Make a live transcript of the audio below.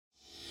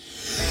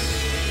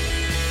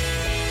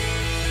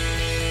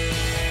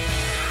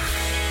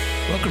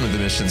Welcome to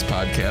the Missions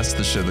Podcast,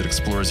 the show that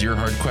explores your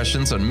hard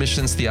questions on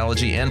missions,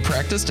 theology, and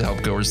practice to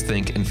help goers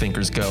think and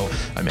thinkers go.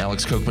 I'm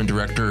Alex Kochman,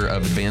 Director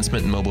of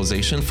Advancement and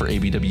Mobilization for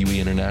ABWE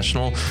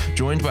International,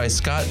 joined by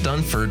Scott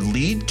Dunford,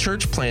 Lead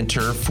Church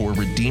Planter for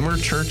Redeemer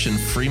Church in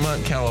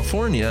Fremont,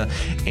 California,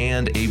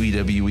 and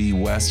ABWE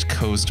West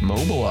Coast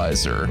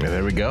Mobilizer. Yeah,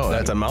 there we go.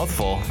 That's a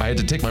mouthful. I had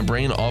to take my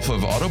brain off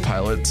of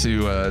autopilot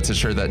to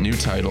share that new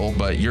title,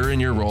 but you're in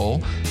your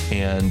role,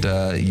 and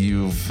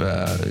you've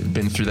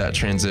been through that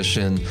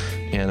transition.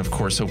 And of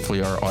course,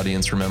 hopefully our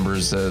audience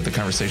remembers the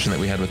conversation that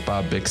we had with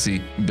Bob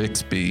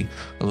Bixby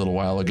a little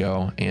while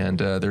ago, and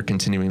they're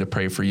continuing to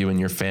pray for you and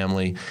your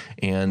family.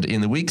 And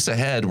in the weeks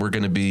ahead, we're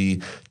going to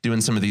be doing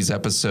some of these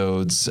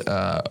episodes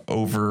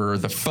over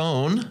the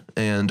phone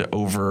and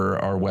over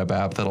our web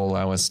app that'll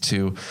allow us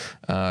to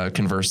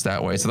converse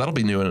that way. So that'll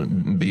be new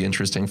and be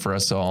interesting for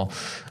us all.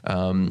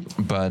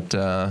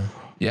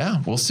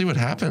 Yeah, we'll see what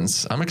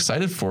happens. I'm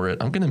excited for it.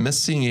 I'm going to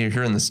miss seeing you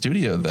here in the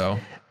studio, though.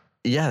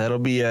 Yeah, that'll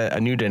be a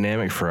new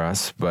dynamic for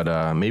us,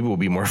 but maybe we'll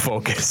be more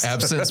focused.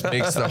 Absence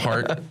makes the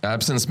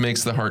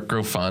heart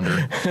grow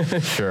fonder.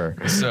 Sure.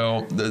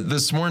 So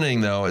this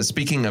morning, though,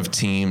 speaking of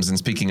teams and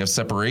speaking of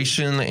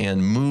separation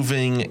and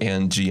moving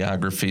and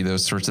geography,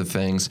 those sorts of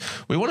things,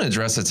 we want to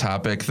address a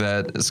topic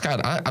that,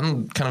 Scott,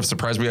 I'm kind of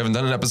surprised we haven't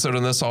done an episode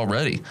on this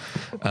already.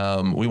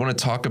 We want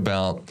to talk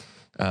about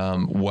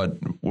what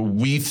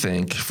we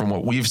think from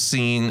what we've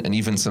seen and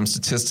even some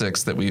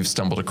statistics that we've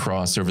stumbled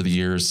across over the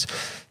years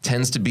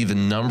tends to be the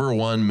number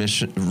one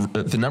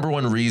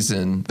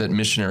reason that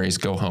missionaries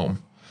go home.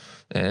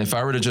 And if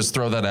I were to just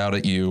throw that out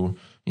at you,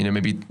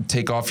 maybe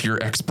take off your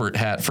expert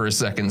hat for a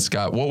second,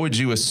 Scott, what would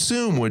you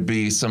assume would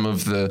be some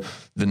of the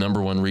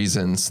number one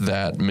reasons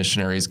that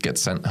missionaries get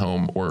sent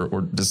home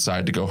or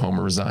decide to go home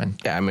or resign?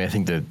 Yeah, I mean, I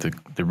think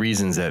the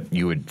reasons that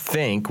you would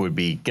think would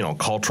be,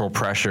 cultural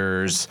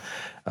pressures,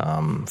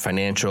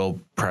 financial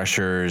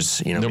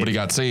pressures. Nobody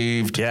got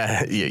saved.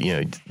 Yeah,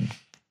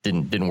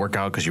 didn't work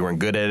out because you weren't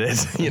good at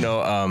it.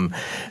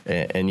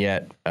 And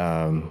yet,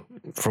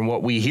 from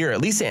what we hear, at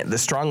least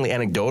strongly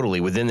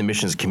anecdotally within the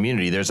missions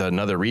community, there's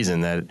another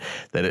reason that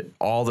it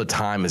all the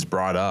time is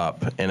brought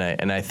up.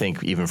 And I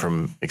think even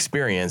from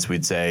experience,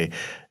 we'd say,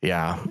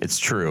 yeah, it's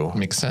true.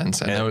 Makes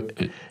sense.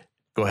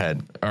 Go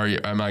ahead.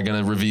 Am I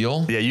going to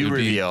reveal? Yeah, you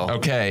reveal.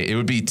 Okay, it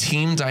would be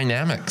team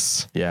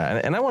dynamics. Yeah,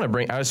 and I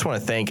just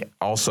want to thank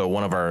also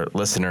one of our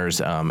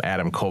listeners,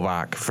 Adam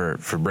Kovac,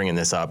 for bringing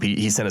this up.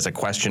 He sent us a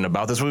question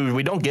about this.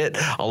 We don't get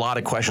a lot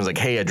of questions like,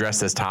 hey, address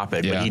this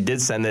topic, but he did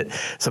send it,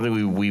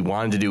 something we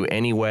wanted to do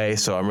anyway,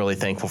 so I'm really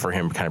thankful for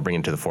him kind of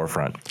bringing it to the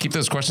forefront. Keep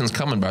those questions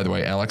coming, by the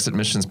way,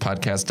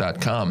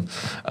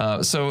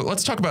 alex@missionspodcast.com. So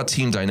let's talk about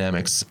team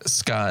dynamics.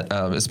 Scott,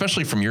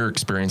 especially from your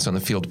experience on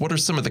the field, what are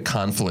some of the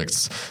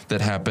conflicts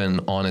that happen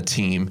on a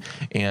team,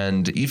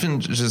 and even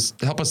just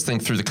help us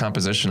think through the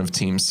composition of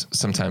teams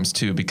sometimes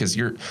too, because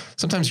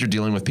sometimes you're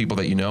dealing with people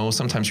that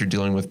sometimes you're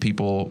dealing with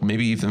people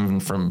maybe even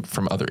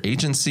from other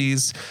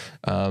agencies.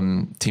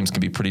 Teams can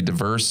be pretty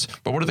diverse,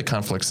 but what are the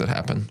conflicts that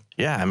happen?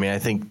 Yeah, I mean, I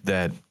think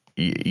that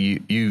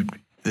the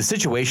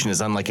situation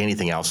is unlike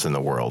anything else in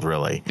the world,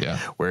 really. Yeah,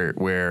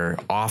 where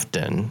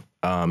often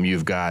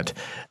you've got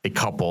a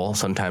couple,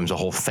 sometimes a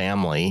whole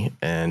family,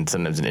 and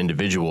sometimes an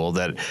individual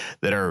that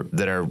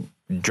are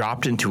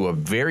dropped into a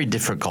very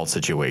difficult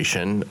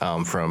situation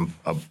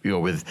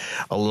with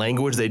a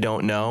language they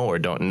don't know or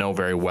don't know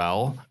very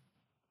well,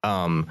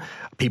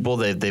 people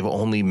that they've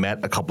only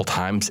met a couple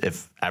times,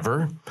 if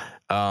ever,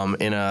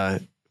 in a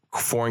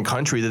foreign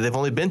country that they've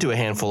only been to a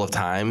handful of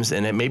times,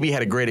 and it maybe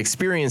had a great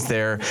experience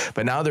there,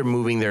 but now they're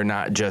moving there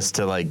not just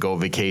to go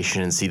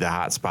vacation and see the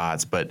hot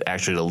spots, but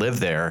actually to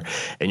live there.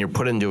 And you're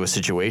put into a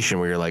situation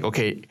where you're like,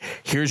 okay,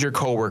 here's your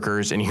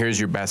coworkers and here's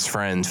your best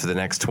friends for the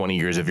next 20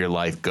 years of your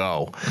life.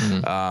 Go.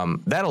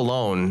 Mm-hmm. That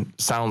alone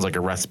sounds like a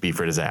recipe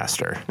for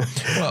disaster.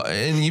 Well,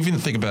 and even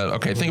think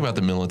about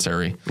the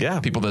military.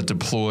 Yeah, people that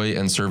deploy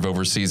and serve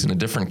overseas in a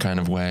different kind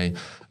of way.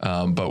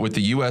 But with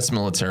the U.S.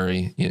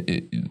 military,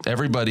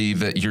 everybody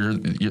that you're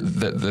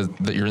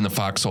in the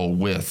foxhole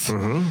with,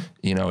 mm-hmm.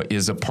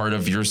 Is a part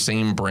of your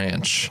same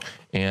branch,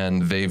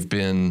 and they've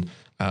been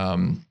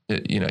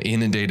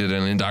inundated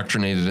and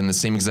indoctrinated in the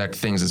same exact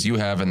things as you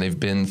have, and they've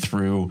been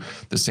through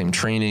the same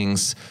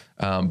trainings.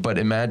 But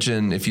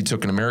imagine if you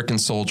took an American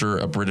soldier,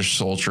 a British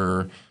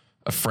soldier,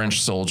 a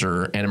French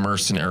soldier, and a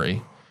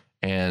mercenary,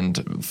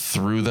 and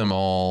threw them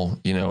all,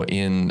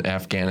 in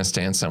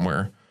Afghanistan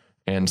somewhere,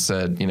 and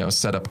said,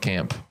 set up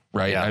camp.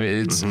 Right. Yeah. I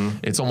mean,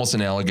 it's almost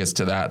analogous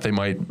to that. They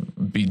might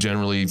be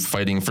generally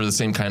fighting for the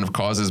same kind of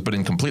causes, but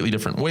in completely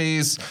different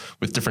ways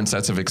with different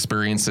sets of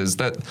experiences.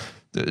 That,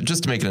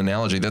 just to make an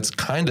analogy, that's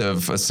kind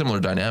of a similar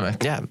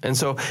dynamic. Yeah. And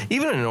so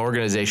even in an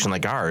organization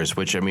like ours,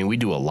 which, we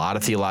do a lot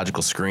of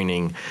theological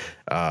screening,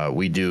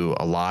 we do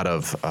a lot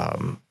of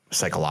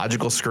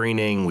psychological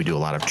screening. We do a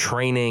lot of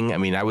training. I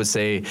mean, I would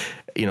say,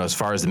 as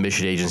far as the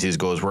mission agencies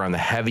goes, we're on the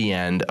heavy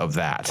end of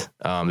that.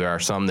 There are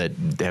some that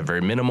have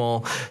very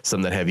minimal,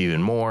 some that have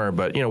even more,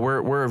 but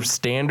we're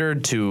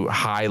standard to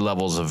high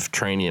levels of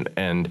training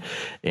and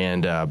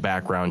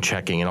background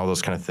checking and all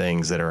those kind of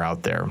things that are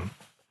out there.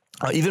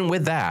 Even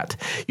with that,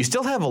 you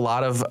still have a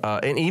lot of,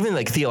 and even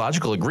like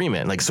theological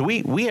agreement. Like, so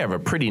we have a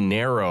pretty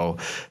narrow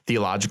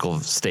theological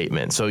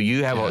statement. So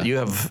you have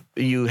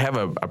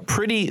a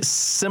pretty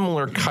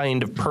similar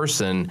kind of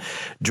person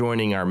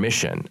joining our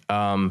mission.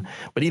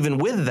 But even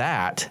with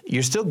that,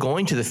 you're still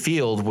going to the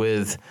field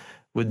with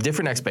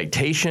different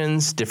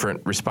expectations,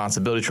 different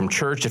responsibilities from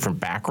church, different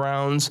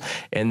backgrounds,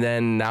 and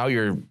then now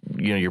you're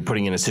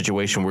putting in a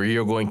situation where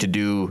you're going to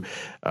do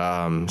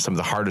some of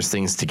the hardest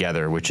things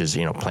together, which is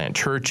plant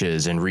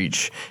churches and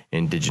reach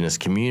indigenous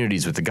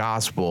communities with the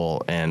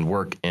gospel and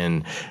work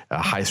in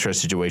high stress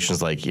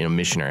situations like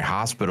missionary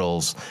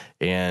hospitals,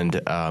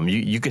 and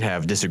you could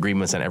have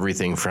disagreements on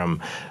everything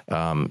from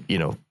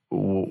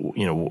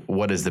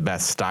what is the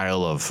best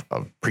style of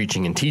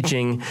preaching and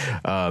teaching,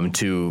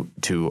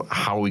 to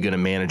how are we going to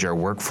manage our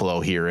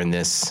workflow here in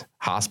this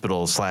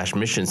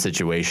hospital/mission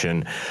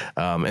situation,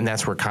 and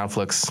that's where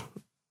conflicts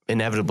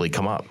inevitably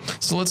come up.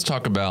 So let's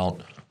talk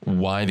about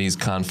why these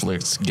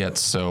conflicts get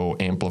so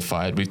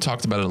amplified. We've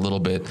talked about it a little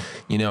bit.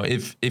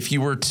 If you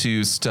were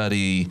to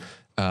study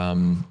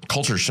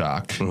culture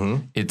shock,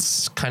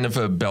 it's kind of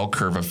a bell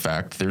curve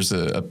effect. There's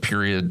a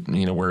period,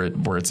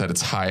 where it's at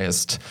its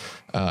highest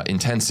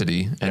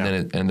intensity,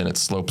 and then it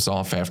slopes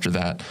off after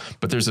that.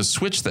 But there's a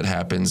switch that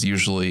happens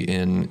usually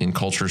in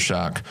culture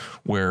shock,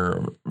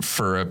 where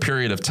for a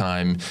period of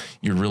time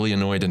you're really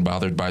annoyed and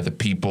bothered by the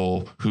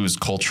people whose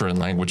culture and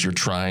language you're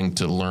trying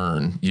to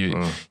learn.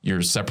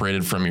 You're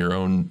separated from your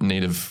own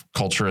native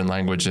culture and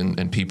language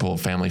and people,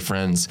 family,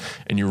 friends,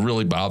 and you're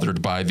really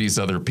bothered by these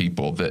other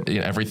people that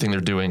everything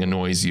they're doing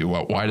annoys you.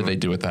 Why do they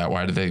do it that?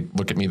 Why do they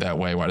look at me that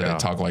way? Why do they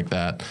talk like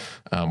that?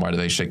 Why do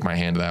they shake my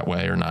hand that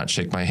way or not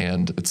shake my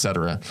hand,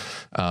 etc.?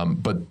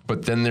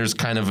 But then there's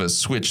kind of a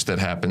switch that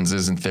happens,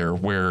 isn't there,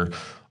 where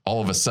all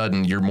of a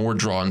sudden you're more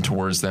drawn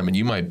towards them, and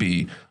you might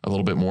be a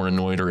little bit more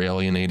annoyed or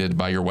alienated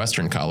by your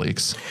Western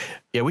colleagues.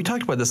 Yeah, we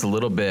talked about this a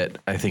little bit,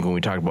 I think, when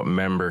we talked about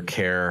member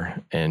care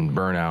and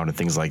burnout and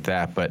things like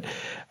that. But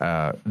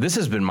this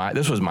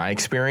was my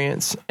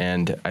experience,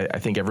 and I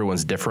think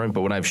everyone's different.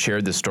 But when I've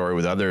shared this story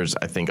with others,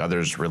 I think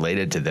others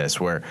related to this,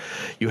 where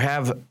you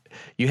have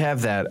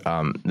that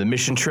the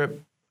mission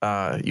trip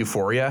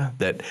euphoria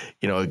that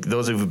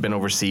those who've been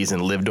overseas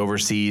and lived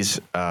overseas,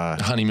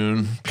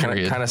 honeymoon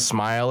period, kind of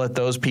smile at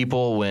those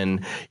people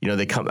when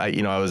they come. I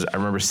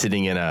remember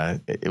sitting in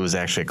it was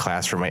actually a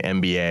class for my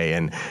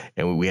MBA,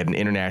 and we had an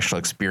international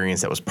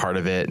experience that was part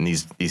of it, and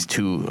these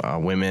two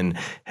women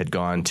had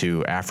gone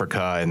to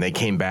Africa, and they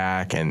came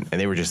back and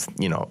they were just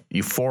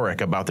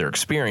euphoric about their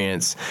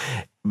experience.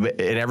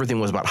 And everything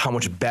was about how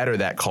much better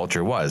that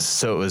culture was.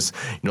 So it was,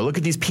 look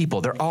at these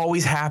people. They're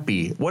always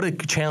happy. What a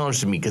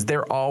challenge to me, because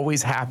they're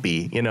always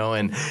happy,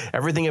 and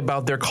everything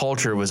about their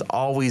culture was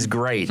always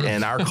great.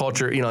 And our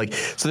culture,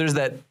 so there's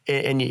that.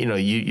 And,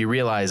 you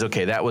realize,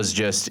 okay, that was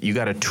just, you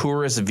got a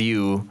tourist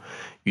view.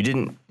 You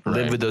didn't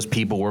live with those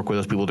people, work with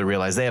those people to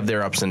realize they have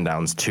their ups and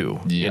downs too.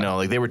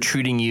 Yeah. They were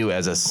treating you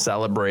as a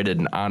celebrated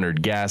and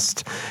honored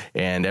guest,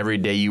 and every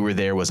day you were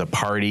there was a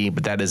party,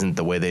 but that isn't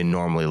the way they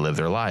normally live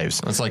their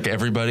lives. It's like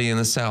everybody in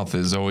the South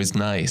is always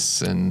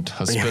nice and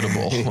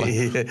hospitable.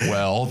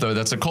 Well, though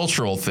that's a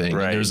cultural thing.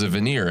 Right. There's a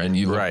veneer, and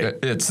you look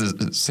at, it's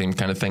the same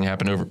kind of thing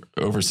happen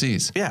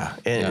overseas. Yeah.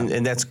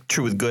 And that's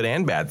true with good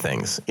and bad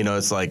things.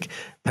 It's like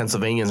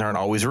Pennsylvanians aren't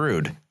always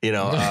rude.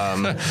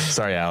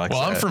 Sorry, Alex.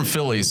 Well, I'm from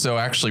Philly, so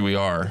actually we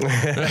are.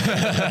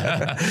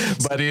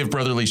 City of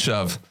brotherly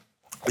shove.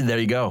 There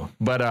you go.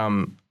 But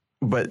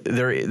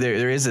there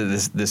is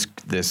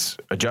this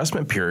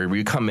adjustment period where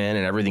you come in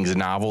and everything's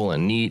novel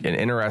and neat and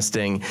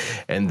interesting,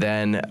 and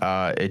then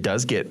it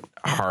does get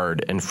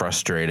hard and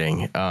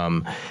frustrating.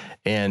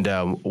 And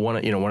one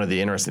of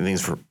the interesting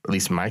things, for at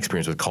least my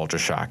experience with culture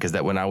shock, is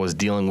that when I was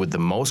dealing with the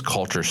most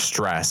culture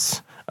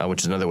stress,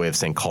 which is another way of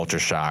saying culture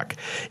shock,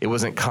 it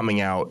wasn't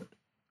coming out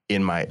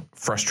in my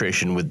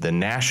frustration with the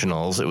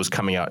nationals. It was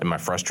coming out in my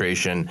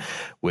frustration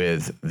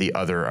with the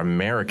other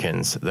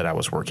Americans that I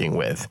was working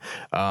with.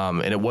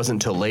 And it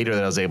wasn't until later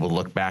that I was able to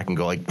look back and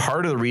go, like,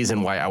 part of the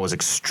reason why I was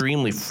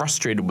extremely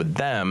frustrated with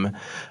them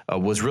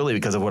was really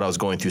because of what I was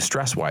going through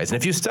stress-wise. And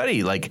if you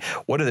study, like,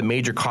 what are the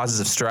major causes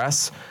of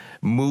stress?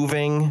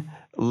 Moving,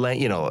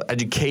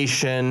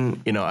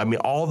 education,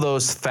 all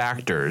those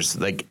factors,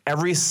 like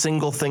every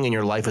single thing in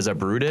your life is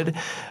uprooted.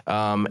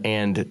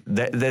 And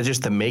they're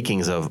just the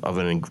makings of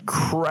an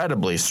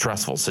incredibly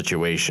stressful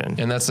situation.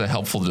 And that's a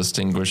helpful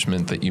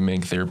distinguishment that you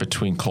make there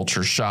between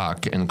culture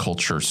shock and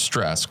culture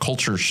stress.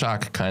 Culture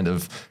shock kind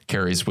of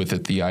carries with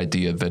it the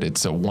idea that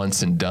it's a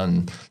once and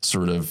done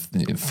sort of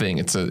thing.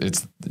 It's an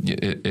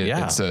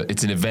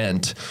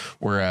event,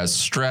 whereas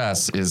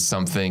stress is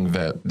something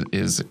that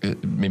is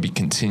maybe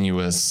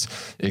continuous,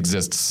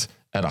 exists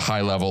at a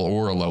high level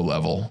or a low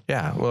level.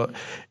 Yeah. Well,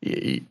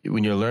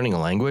 when you're learning a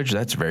language,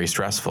 that's very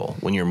stressful.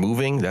 When you're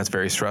moving, that's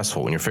very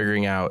stressful. When you're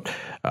figuring out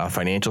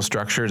financial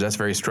structures, that's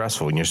very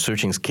stressful. When you're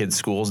switching kids'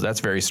 schools, that's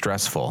very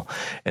stressful.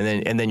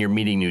 And then you're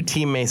meeting new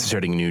teammates,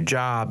 starting a new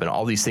job, and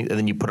all these things. And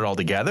then you put it all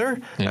together.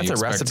 That's a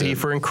recipe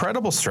for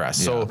incredible stress.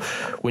 Yeah. So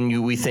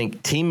when we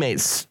think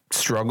teammates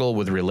struggle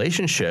with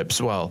relationships,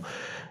 well,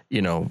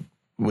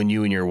 when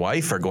you and your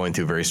wife are going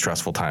through a very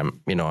stressful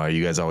time, are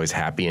you guys always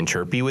happy and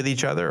chirpy with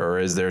each other? Or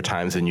is there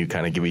times when you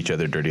kind of give each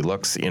other dirty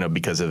looks,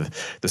 because of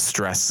the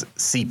stress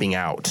seeping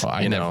out?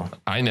 Well,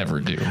 I never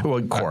do. Well,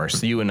 of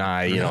course, you and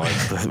I,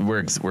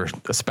 we're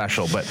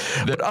special, but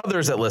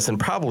others that listen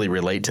probably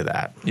relate to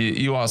that.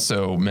 You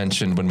also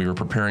mentioned when we were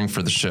preparing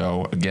for the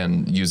show,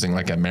 again, using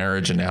like a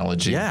marriage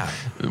analogy. Yeah.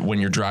 When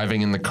you're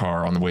driving in the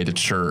car on the way to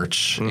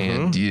church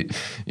and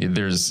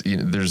there's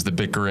the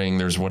bickering,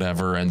 there's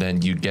whatever, and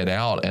then you get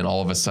out and all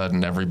of a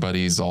sudden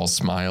everybody's all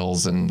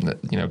smiles and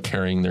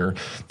carrying their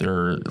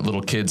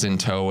little kids in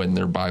tow and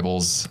their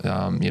Bibles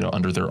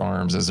under their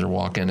arms as they're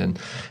walking,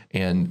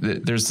 and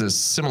there's this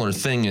similar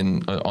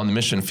thing on the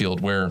mission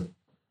field where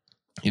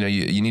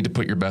you need to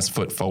put your best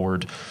foot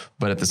forward,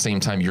 but at the same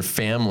time, your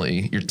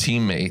family, your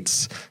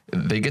teammates,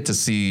 they get to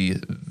see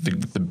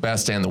the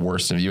best and the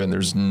worst of you, and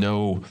there's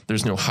no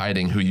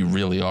hiding who you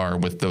really are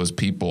with those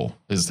people,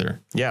 is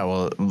there? Yeah,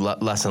 well,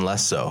 less and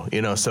less so.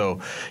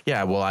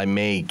 I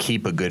may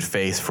keep a good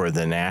face for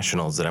the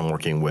nationals that I'm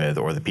working with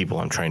or the people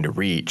I'm trying to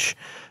reach.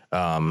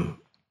 The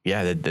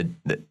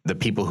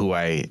people who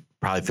I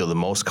probably feel the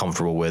most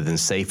comfortable with and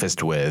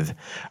safest with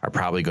are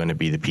probably going to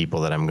be the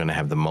people that I'm going to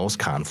have the most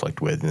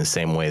conflict with, in the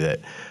same way that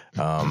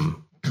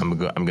I'm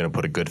going to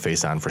put a good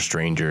face on for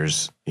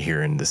strangers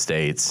here in the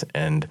States.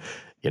 And,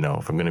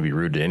 if I'm going to be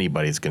rude to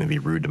anybody, it's going to be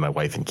rude to my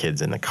wife and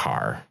kids in the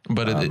car.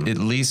 But at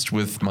least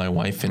with my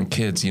wife and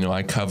kids,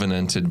 I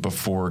covenanted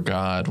before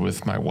God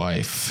with my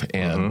wife,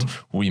 and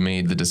we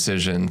made the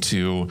decision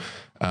to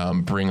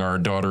bring our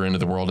daughter into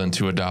the world and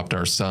to adopt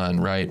our son,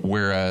 right?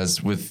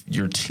 Whereas with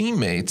your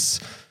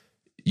teammates,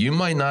 you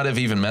might not have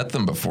even met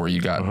them before you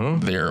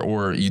got there,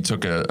 or you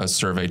took a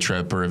survey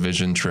trip or a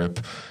vision trip.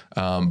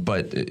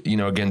 But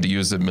again, to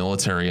use a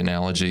military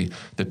analogy,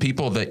 the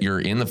people that you're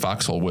in the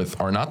foxhole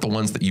with are not the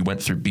ones that you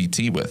went through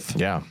BT with.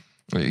 Yeah.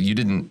 You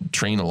didn't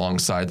train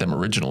alongside them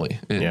originally,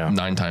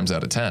 9 times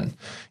out of 10.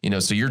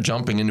 So you're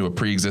jumping into a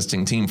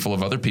pre-existing team full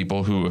of other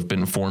people who have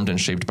been formed and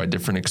shaped by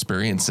different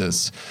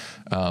experiences.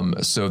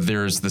 So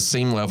there's the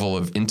same level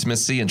of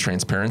intimacy and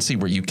transparency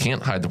where you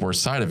can't hide the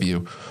worst side of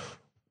you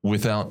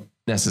without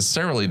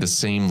necessarily the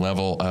same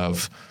level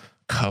of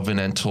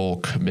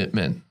covenantal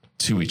commitment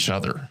to each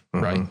other,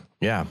 right?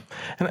 Yeah.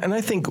 And I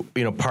think,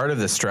 part of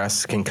the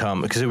stress can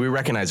come because we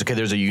recognize, okay,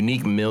 there's a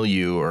unique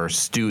milieu or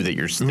stew that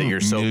you're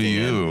soaking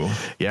in.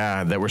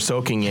 Yeah, that we're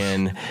soaking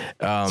in.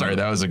 Sorry,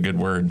 that was a good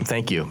word.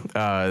 Thank you.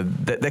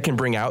 That can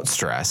bring out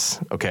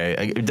stress,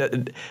 okay?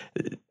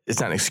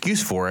 It's not an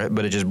excuse for it,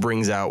 but it just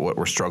brings out what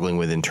we're struggling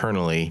with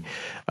internally.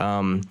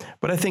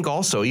 But I think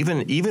also,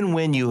 even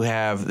when you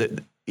have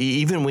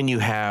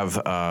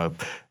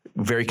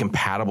very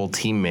compatible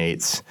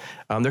teammates,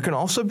 there can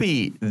also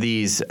be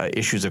these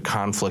issues of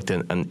conflict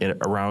and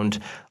around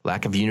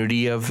lack of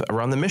unity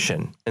around the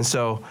mission. And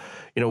so,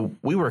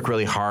 we work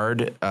really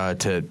hard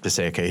to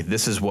say, okay,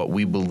 this is what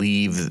we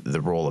believe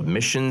the role of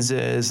missions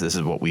is. This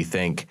is what we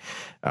think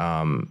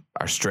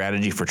our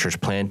strategy for church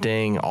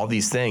planting, all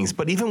these things.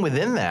 But even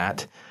within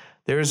that,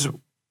 there's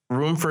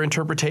room for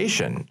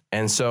interpretation.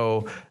 And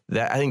so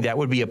I think that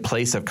would be a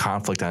place of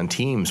conflict on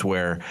teams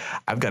where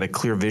I've got a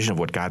clear vision of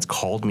what God's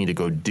called me to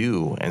go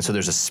do. And so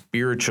there's a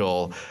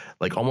spiritual,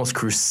 like almost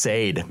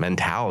crusade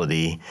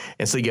mentality.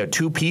 And so you got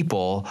two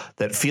people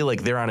that feel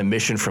like they're on a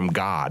mission from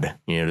God,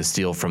 to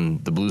steal from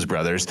the Blues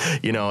Brothers,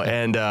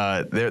 and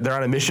they're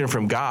on a mission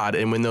from God.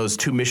 And when those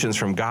two missions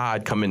from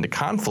God come into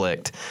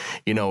conflict,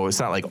 it's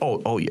not like,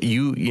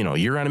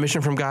 you're on a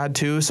mission from God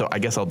too, so I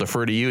guess I'll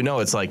defer to you. No,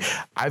 it's like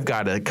I've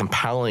got a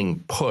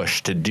compelling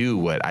push to do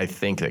what I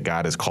think that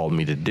God has called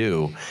me to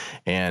do.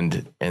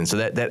 And so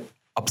that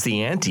ups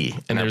the ante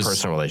in our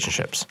personal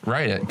relationships.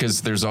 Right, because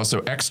there's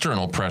also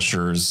external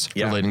pressures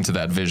relating to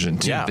that vision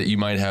too, that you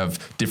might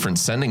have different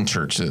sending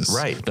churches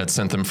that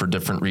sent them for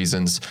different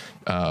reasons.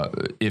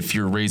 If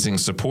you're raising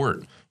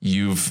support,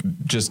 you've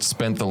just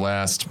spent the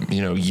last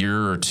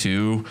year or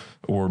two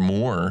or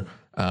more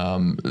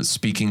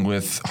speaking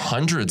with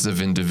hundreds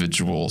of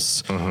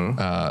individuals,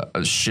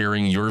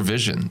 sharing your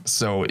vision.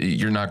 So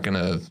you're not going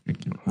to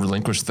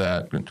relinquish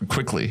that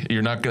quickly.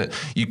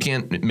 You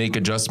can't make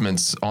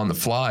adjustments on the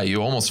fly.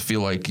 You almost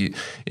feel like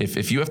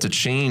if you have to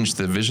change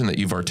the vision that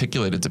you've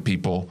articulated to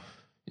people,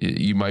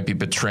 you might be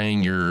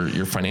betraying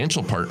your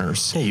financial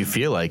partners. Yeah, you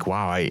feel like,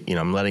 wow,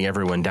 I'm letting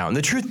everyone down.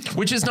 The truth,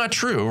 which is not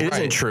true. It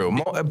isn't true.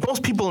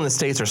 Most people in the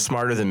States are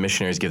smarter than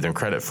missionaries give them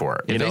credit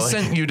for. If they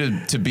sent you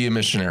to be a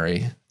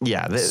missionary,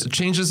 Yeah,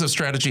 changes of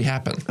strategy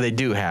happen. They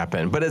do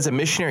happen. But as a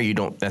missionary, you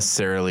don't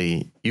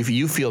necessarily,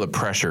 you feel the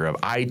pressure of,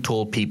 I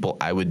told people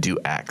I would do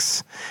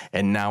X,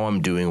 and now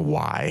I'm doing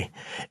Y,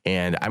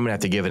 and I'm going to have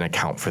to give an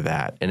account for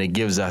that. And it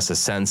gives us a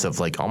sense of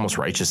like almost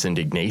righteous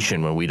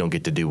indignation when we don't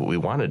get to do what we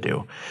want to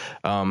do.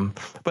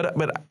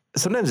 But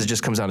sometimes it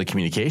just comes down to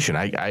communication.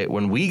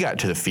 When we got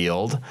to the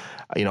field,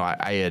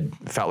 I had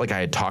felt like I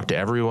had talked to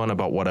everyone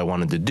about what I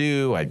wanted to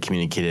do. I'd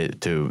communicated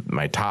it to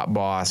my top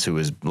boss, who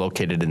was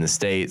located in the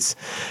States,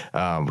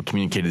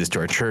 communicated this to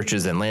our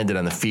churches, and landed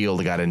on the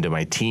field, got into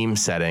my team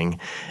setting,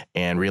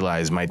 and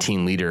realized my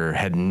team leader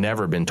had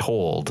never been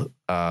told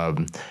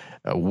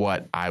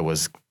what I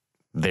was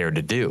there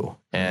to do.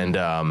 And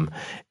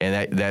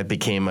that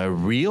became a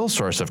real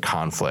source of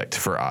conflict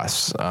for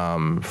us.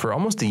 For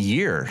almost a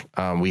year,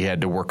 we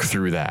had to work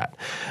through that.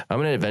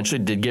 And it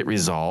eventually did get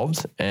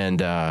resolved and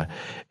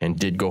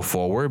did go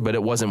forward, but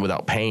it wasn't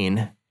without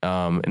pain.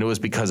 And it was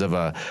because of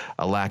a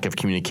lack of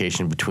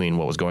communication between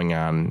what was going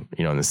on,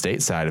 in the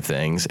state side of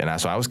things.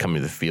 And so I was coming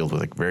to the field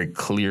with a very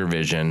clear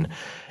vision,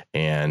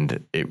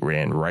 and it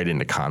ran right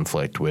into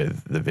conflict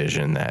with the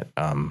vision that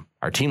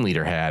our team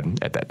leader had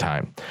at that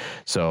time.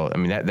 So, I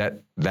mean,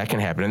 that can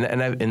happen.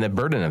 And the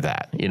burden of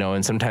that,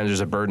 and sometimes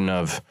there's a burden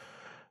of,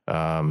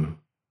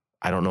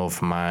 I don't know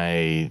if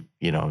my,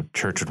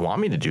 church would want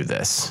me to do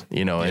this,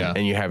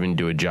 and you're having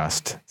to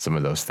adjust some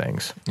of those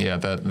things. Yeah.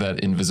 That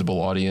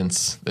invisible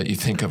audience that you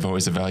think of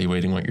always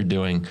evaluating what you're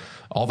doing.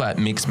 All that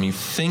makes me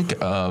think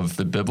of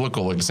the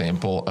biblical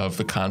example of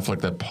the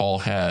conflict that Paul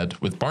had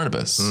with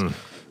Barnabas.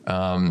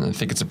 I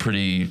think it's a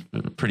pretty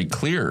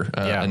clear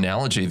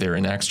analogy there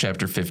in Acts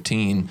chapter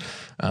 15.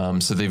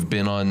 So they've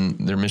been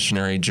on their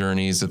missionary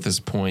journeys at this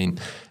point.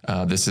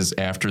 This is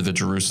after the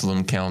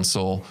Jerusalem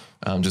Council,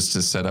 just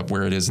to set up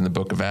where it is in the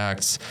book of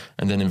Acts.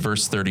 And then in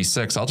verse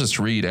 36, I'll just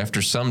read,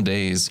 after some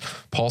days,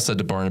 Paul said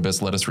to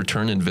Barnabas, "Let us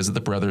return and visit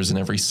the brothers in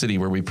every city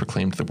where we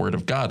proclaimed the word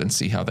of God and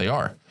see how they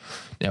are."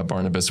 Now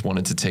Barnabas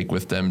wanted to take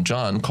with them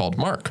John, called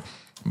Mark.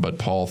 But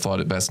Paul thought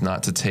it best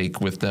not to take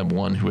with them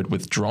one who had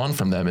withdrawn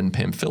from them in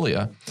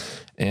Pamphylia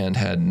and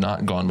had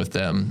not gone with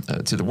them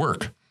to the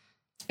work.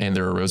 And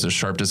there arose a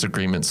sharp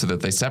disagreement, so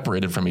that they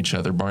separated from each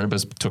other.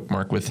 Barnabas took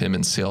Mark with him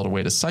and sailed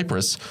away to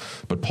Cyprus,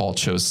 but Paul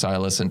chose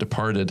Silas and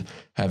departed,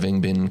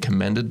 having been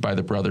commended by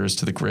the brothers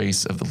to the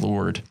grace of the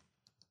Lord.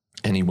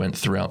 And he went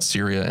throughout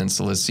Syria and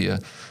Cilicia,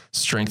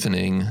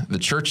 strengthening the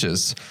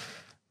churches.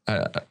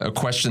 A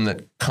question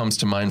that comes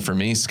to mind for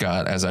me,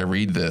 Scott, as I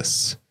read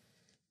this,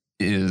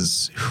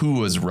 is who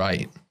was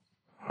right,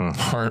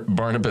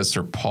 Barnabas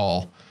or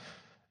Paul?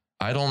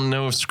 I don't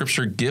know if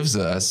Scripture gives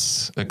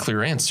us a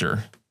clear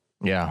answer.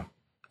 Yeah.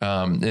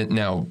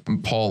 Now,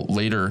 Paul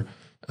later,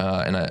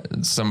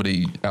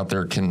 somebody out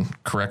there can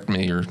correct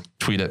me or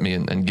tweet at me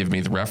and give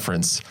me the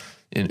reference.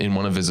 In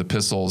one of his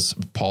epistles,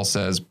 Paul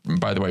says,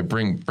 "By the way,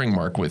 bring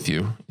Mark with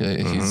you.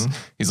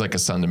 He's like a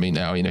son to me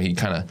now."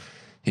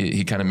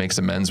 He kind of makes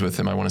amends with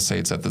him. I want to say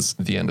it's at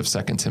the end of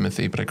 2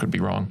 Timothy, but I could be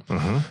wrong.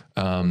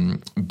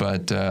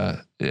 But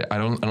I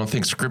don't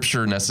think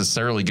Scripture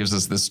necessarily gives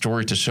us this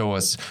story to show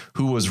us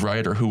who was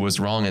right or who was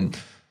wrong. And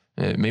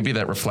maybe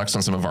that reflects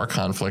on some of our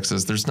conflicts,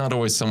 is there's not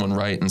always someone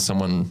right and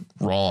someone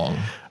wrong.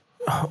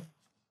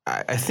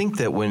 I think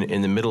that when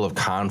in the middle of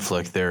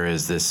conflict, there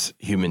is this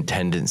human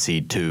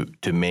tendency to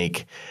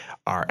make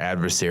our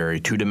adversary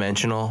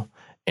two-dimensional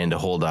and to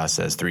hold us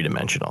as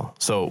three-dimensional.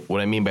 So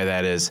what I mean by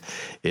that is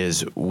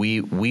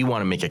we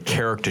want to make a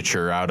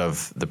caricature out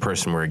of the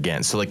person we're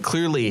against. So like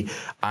clearly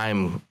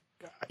I'm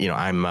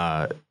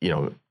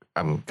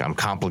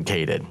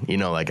complicated.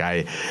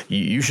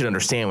 You should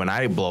understand when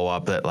I blow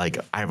up that like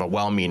I have a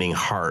well-meaning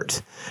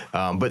heart.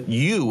 But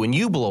when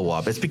you blow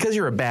up, it's because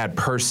you're a bad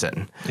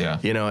person. Yeah.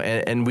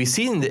 And we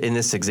see in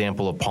this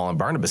example of Paul and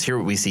Barnabas here,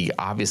 we see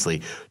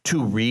obviously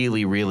two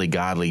really, really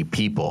godly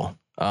people.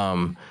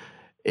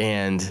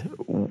 And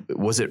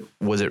was it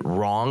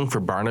wrong for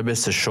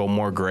Barnabas to show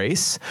more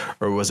grace,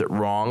 or was it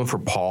wrong for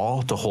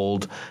Paul to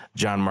hold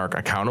John Mark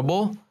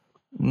accountable?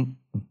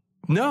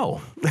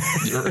 No.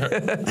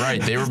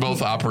 Right. They were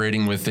both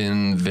operating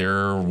within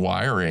their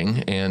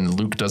wiring, and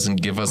Luke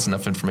doesn't give us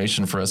enough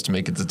information for us to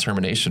make a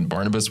determination.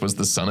 Barnabas was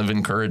the son of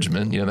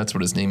encouragement. That's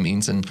what his name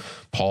means. And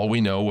Paul,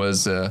 we know,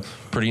 was a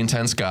pretty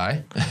intense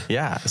guy.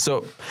 Yeah.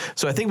 So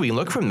I think we can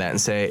look from that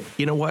and say,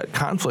 you know what?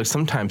 Conflict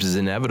sometimes is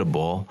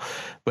inevitable,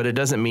 but it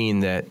doesn't mean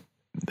that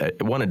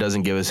one, it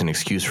doesn't give us an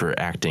excuse for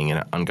acting in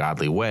an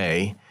ungodly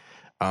way.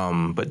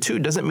 But two,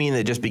 doesn't mean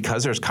that just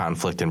because there's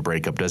conflict and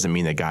breakup doesn't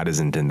mean that God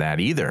isn't in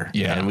that either.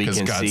 Yeah, and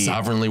because God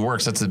sovereignly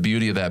works. That's the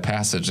beauty of that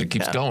passage. It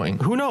keeps going.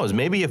 Who knows?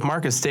 Maybe if John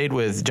Mark had stayed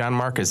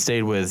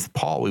with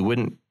Paul, he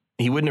wouldn't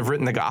have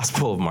written the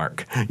Gospel of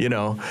Mark.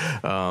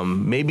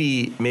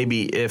 Maybe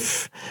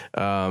if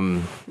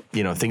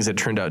things had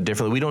turned out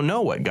differently. We don't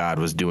know what God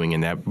was doing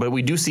in that, but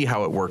we do see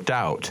how it worked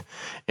out.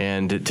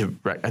 And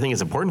I think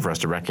it's important for us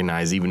to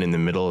recognize, even in the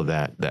middle of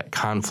that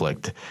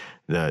conflict,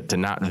 to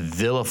not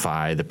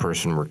vilify the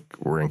person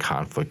we're in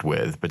conflict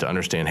with, but to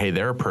understand, hey,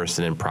 they're a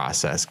person in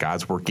process.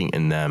 God's working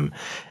in them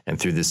and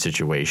through this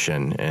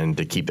situation, and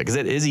to keep that, because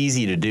it is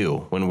easy to do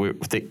when we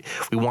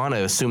want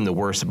to assume the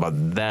worst about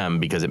them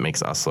because it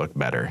makes us look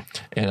better.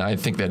 And I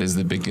think that is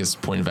the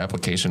biggest point of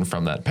application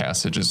from that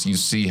passage is you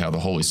see how the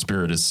Holy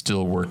Spirit is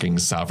still working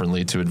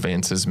sovereignly to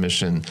advance his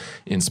mission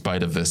in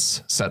spite of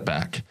this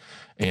setback.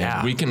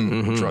 And we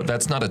can draw,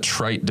 that's not a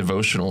trite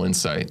devotional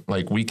insight.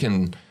 Like we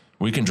can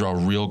draw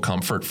real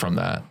comfort from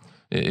that.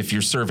 If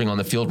you're serving on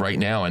the field right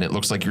now and it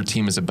looks like your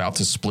team is about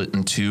to split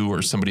in two,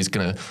 or somebody's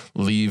going to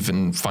leave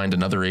and find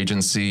another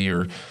agency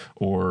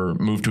or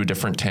move to a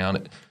different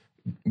town,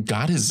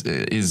 God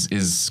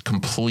is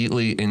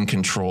completely in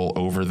control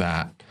over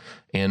that.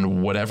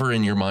 And whatever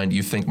in your mind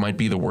you think might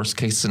be the worst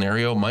case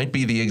scenario might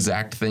be the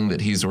exact thing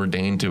that he's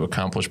ordained to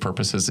accomplish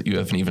purposes that you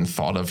haven't even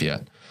thought of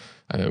yet.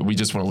 We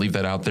just want to leave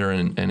that out there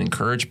and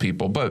encourage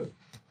people. But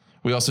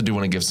we also do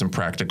want to give some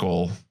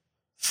practical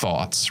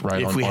thoughts,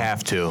 right? If we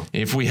have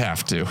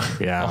to.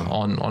 Yeah.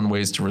 On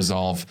ways to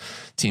resolve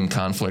team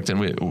conflict. And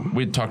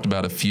we talked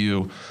about a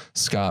few,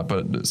 Scott,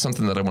 but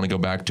something that I want to go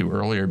back to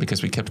earlier,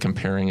 because we kept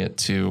comparing it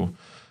to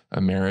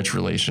a marriage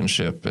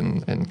relationship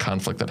and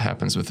conflict that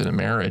happens within a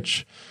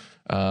marriage.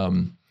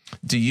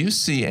 Do you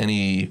see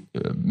any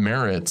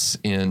merits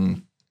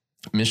in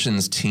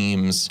missions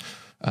teams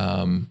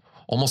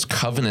almost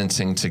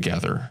covenanting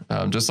together,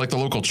 just like the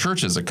local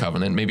church is a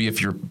covenant? Maybe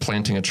if you're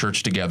planting a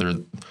church together,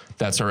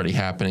 that's already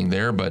happening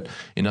there. But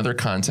in other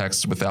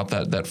contexts, without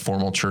that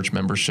formal church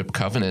membership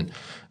covenant,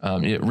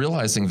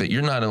 realizing that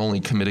you're not only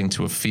committing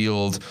to a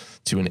field,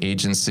 to an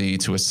agency,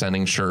 to a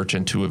sending church,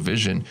 and to a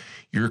vision,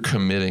 you're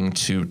committing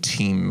to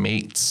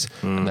teammates.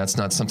 And that's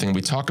not something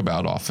we talk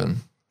about often.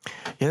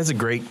 Yeah, that's a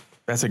great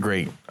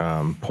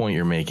point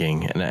you're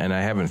making. And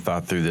I haven't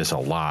thought through this a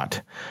lot.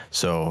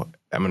 So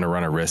I'm going to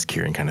run a risk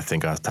here and kind of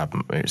speak off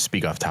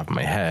the top of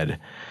my head.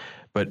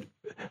 But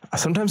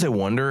sometimes I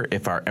wonder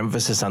if our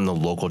emphasis on the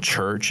local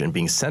church and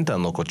being sent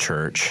on local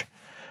church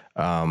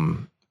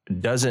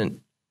doesn't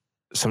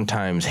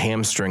sometimes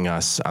hamstring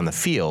us on the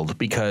field,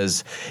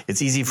 because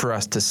it's easy for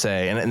us to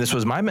say, and this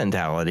was my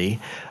mentality,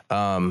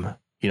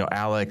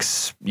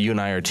 Alex, you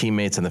and I are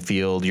teammates in the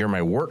field. You're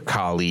my work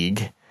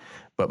colleague,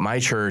 but my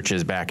church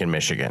is back in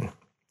Michigan.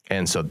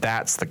 And so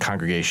that's the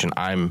congregation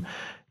I'm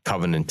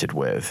covenanted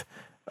with.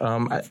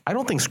 I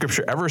don't think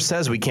Scripture ever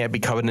says we can't be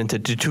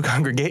covenanted to two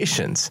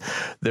congregations.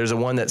 There's a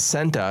one that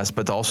sent us,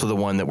 but also the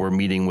one that we're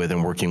meeting with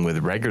and working with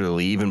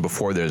regularly, even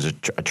before there's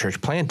a church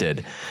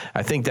planted.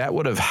 I think that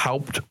would have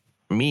helped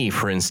me,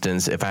 for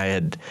instance, if I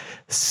had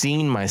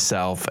seen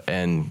myself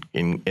in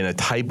a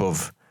type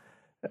of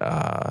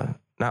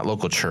not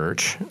local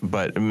church,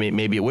 but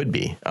maybe it would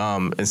be.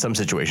 In some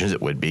situations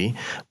it would be,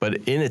 but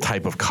in a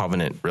type of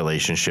covenant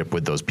relationship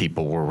with those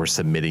people where we're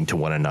submitting to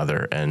one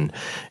another and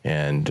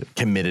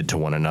committed to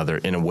one another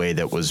in a way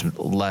that was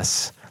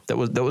less, that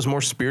was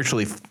more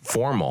spiritually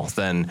formal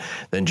than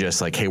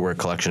just like, hey, we're a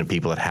collection of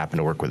people that happen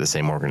to work with the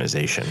same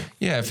organization.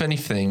 Yeah, if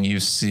anything,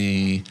 you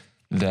see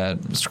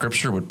that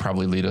Scripture would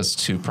probably lead us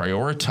to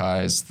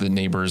prioritize the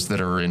neighbors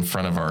that are in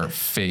front of our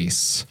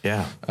face.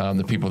 Yeah.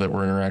 The people that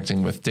we're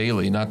interacting with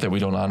daily. Not that we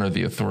don't honor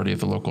the authority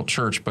of the local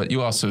church, but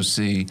you also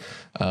see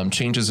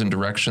changes in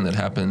direction that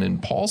happen in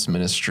Paul's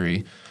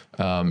ministry.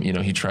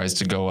 He tries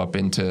to go up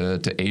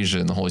into Asia,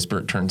 and the Holy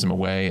Spirit turns him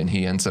away, and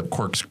he ends up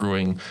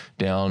corkscrewing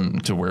down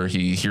to where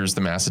he hears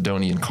the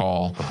Macedonian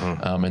call,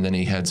 and then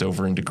he heads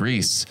over into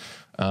Greece.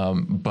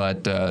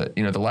 But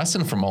the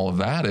lesson from all of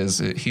that is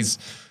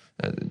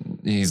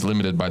he's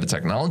limited by the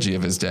technology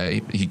of his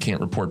day. He can't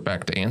report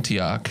back to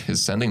Antioch,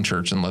 his sending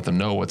church, and let them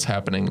know what's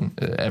happening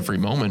every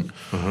moment.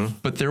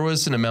 But there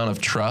was an amount of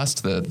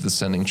trust that the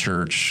sending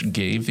church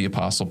gave the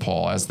Apostle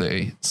Paul as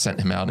they sent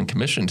him out and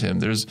commissioned him.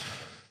 There's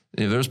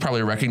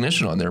probably a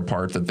recognition on their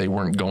part that they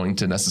weren't going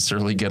to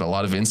necessarily get a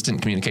lot of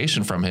instant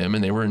communication from him,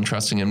 and they were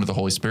entrusting him to the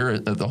Holy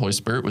Spirit, that the Holy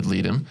Spirit would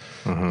lead him.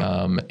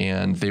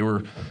 And they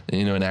were,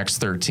 in Acts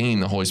 13,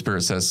 the Holy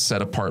Spirit says,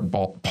 set apart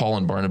Paul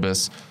and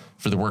Barnabas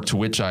for the work to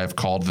which I have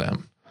called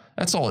them.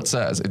 That's all it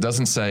says. It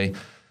doesn't say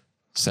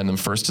send them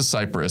first to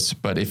Cyprus,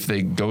 but if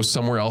they go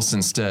somewhere else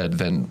instead,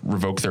 then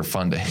revoke their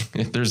funding.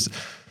 There's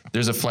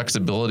a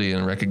flexibility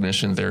and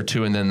recognition there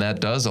too. And then that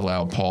does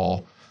allow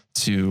Paul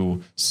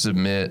to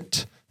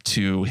submit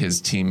to his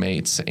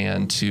teammates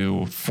and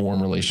to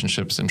form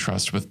relationships and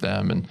trust with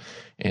them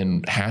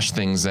and hash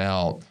things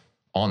out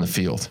on the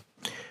field.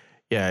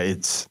 Yeah,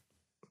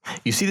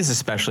 you see this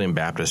especially in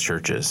Baptist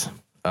churches.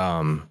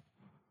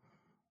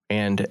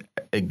 And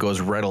it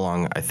goes right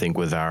along, I think,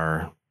 with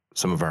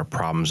some of our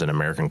problems in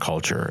American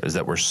culture, is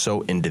that we're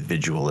so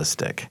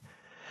individualistic,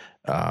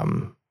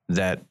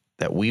 that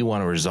we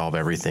want to resolve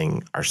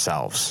everything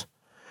ourselves.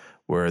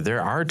 Where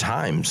there are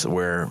times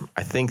where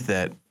I think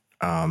that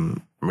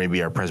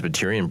maybe our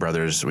Presbyterian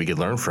brothers we could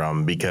learn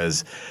from,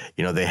 because,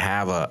 they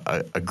have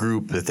a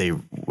group that they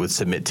would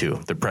submit to,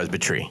 the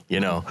presbytery,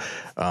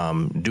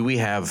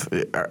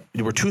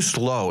 we're too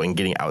slow in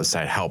getting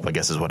outside help, I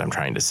guess is what I'm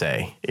trying to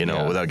say,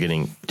 without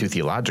getting too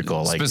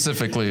theological.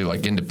 Specifically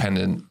like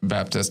independent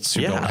Baptists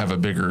who don't have a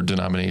bigger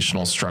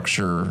denominational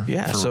structure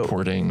for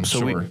reporting.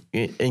 So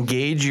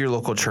engage your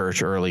local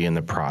church early in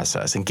the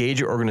process. Engage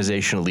your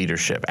organizational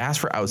leadership.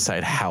 Ask for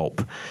outside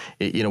help.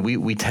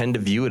 We tend to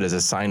view it as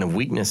a sign of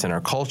weakness in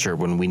our culture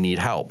when we need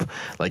help.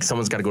 Like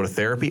someone's got to go to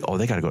therapy. Oh,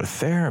 they got to go to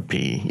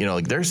therapy.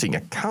 Like they're seeing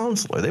a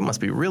counselor. They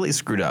must be really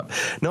screwed up.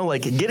 No,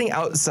 like getting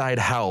outside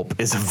help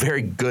is a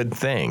very good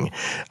thing.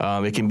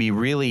 It can be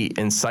really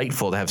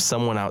insightful to have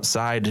someone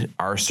outside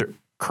our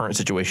current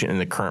situation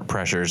and the current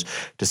pressures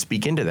to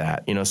speak into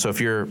that. So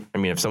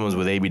if someone's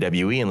with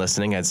ABWE and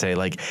listening, I'd say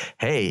like,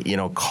 hey,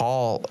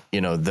 call,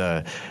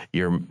 Brad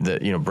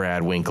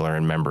Winkler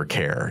and member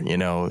care,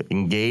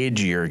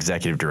 engage your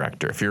executive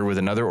director. If you're with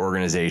another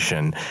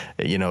organization,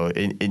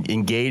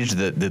 engage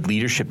the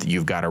leadership that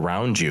you've got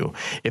around you.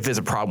 If there's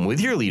a problem with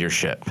your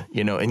leadership,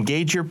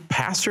 engage your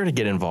pastor to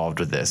get involved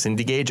with this, and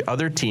engage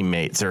other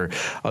teammates or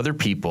other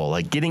people,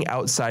 like getting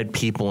outside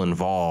people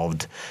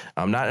involved,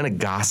 not in a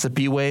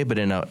gossipy way, but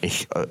in a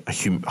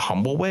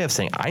humble way of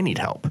saying, I need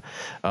help,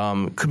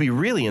 could be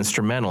really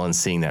instrumental in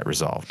seeing that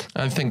resolved.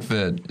 I think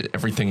that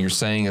everything you're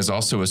saying is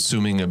also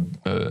assuming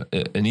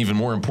an even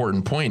more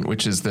important point,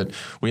 which is that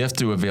we have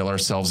to avail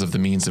ourselves of the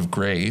means of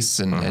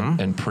grace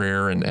and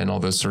prayer and all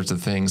those sorts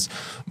of things.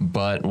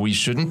 But we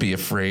shouldn't be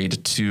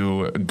afraid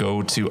to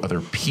go to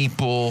other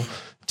people,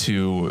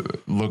 to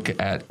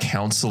look at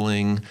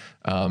counseling,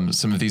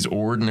 some of these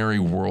ordinary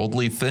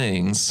worldly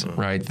things,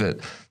 right? That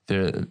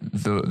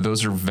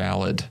those are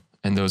valid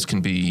and those can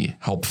be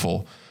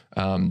helpful.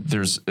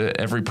 There's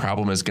every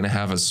problem is going to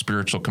have a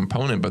spiritual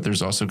component, but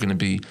there's also going to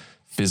be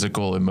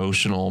physical,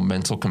 emotional,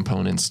 mental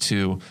components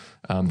too,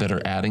 that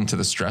are adding to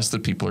the stress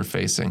that people are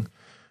facing,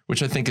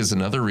 which I think is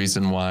another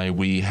reason why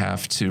we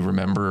have to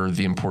remember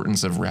the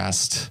importance of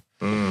rest,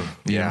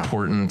 the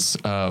importance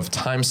of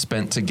time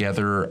spent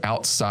together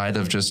outside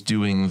of just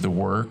doing the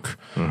work,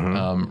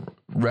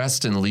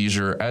 rest and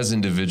leisure as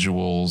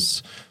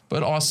individuals,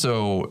 but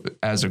also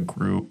as a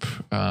group,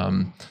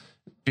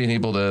 being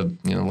able to,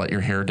 let your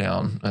hair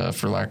down,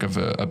 for lack of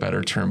a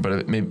better term.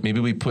 But maybe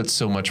we put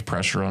so much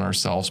pressure on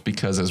ourselves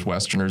because as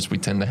Westerners, we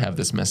tend to have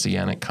this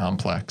messianic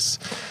complex.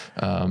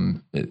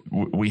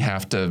 We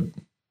have to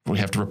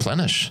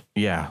replenish.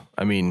 Yeah.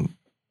 I mean,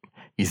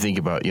 you think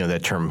about,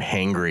 that term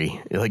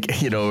hangry, like,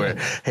 where,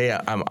 hey,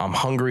 I'm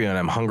hungry and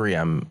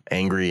I'm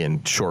angry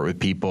and short with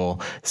people.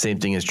 Same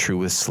thing is true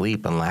with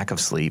sleep and lack of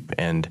sleep.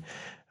 And,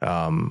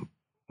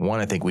 one,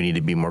 I think we need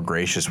to be more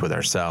gracious with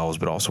ourselves,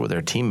 but also with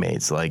our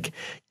teammates, like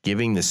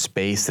giving the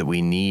space that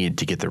we need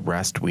to get the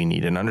rest we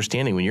need, and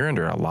understanding when you're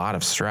under a lot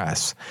of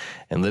stress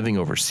and living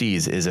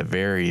overseas is a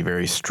very,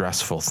 very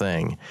stressful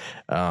thing.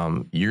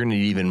 You're going to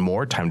need even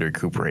more time to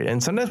recuperate.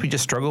 And sometimes we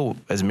just struggle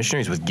as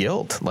missionaries with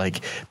guilt.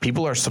 Like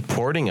people are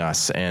supporting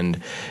us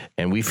and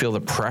we feel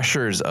the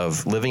pressures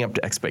of living up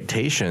to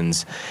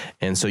expectations.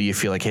 And so you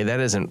feel like, hey,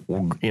 that isn't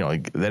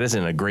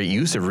a great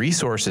use of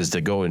resources to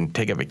go and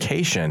take a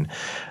vacation.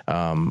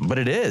 But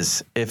it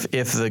is, if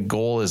the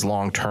goal is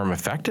long-term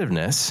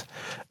effectiveness.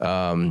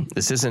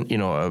 This isn't,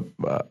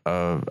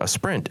 a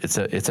sprint.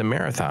 It's a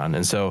marathon.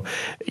 And so,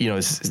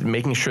 it's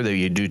making sure that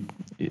you do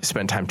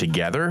spend time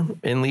together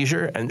in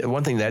leisure. And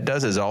one thing that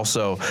does is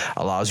also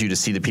allows you to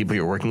see the people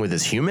you're working with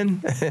as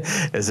human,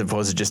 as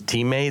opposed to just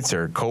teammates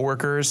or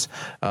coworkers.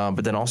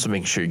 But then also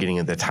making sure you're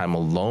getting the time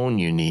alone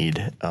you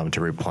need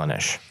to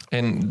replenish.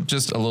 And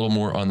just a little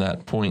more on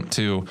that point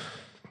too.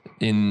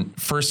 In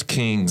 1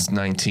 Kings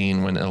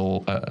 19, when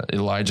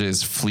Elijah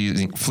is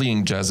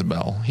fleeing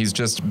Jezebel, he's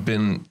just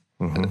been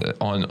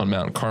on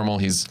Mount Carmel.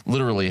 He's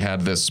literally had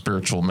this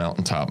spiritual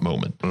mountaintop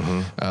moment.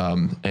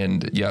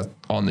 And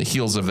on the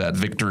heels of that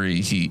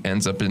victory, he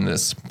ends up in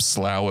this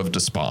slough of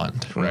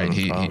despond, right?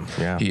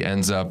 He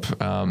ends up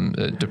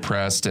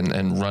depressed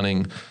and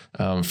running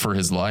for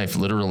his life,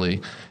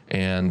 literally.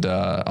 And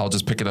I'll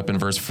just pick it up in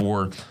verse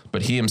 4.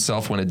 But he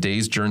himself went a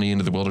day's journey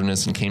into the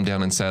wilderness and came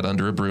down and sat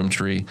under a broom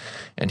tree.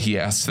 And he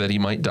asked that he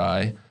might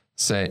die.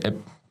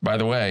 By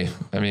the way,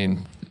 I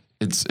mean,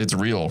 it's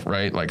real,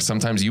 right? Like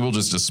sometimes you will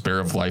just despair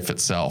of life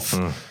itself.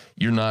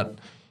 You're not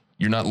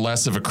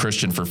less of a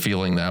Christian for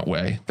feeling that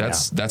way.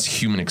 That's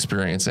human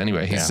experience.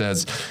 Anyway, he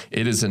says,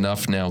 "It is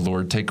enough now,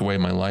 Lord. Take away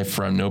my life,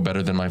 for I'm no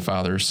better than my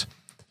fathers."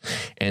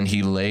 And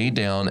he lay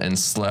down and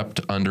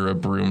slept under a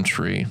broom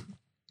tree.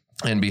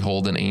 And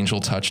behold, an angel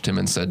touched him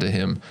and said to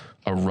him,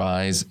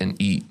 "Arise and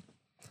eat."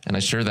 And I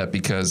share that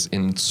because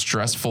in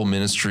stressful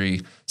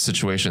ministry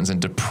situations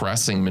and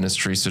depressing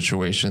ministry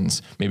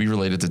situations, maybe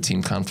related to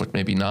team conflict,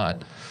 maybe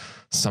not,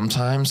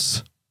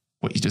 sometimes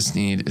what you just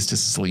need is to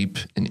sleep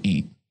and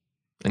eat.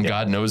 And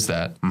God knows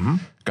that.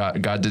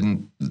 God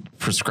didn't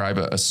prescribe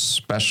a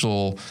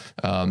special,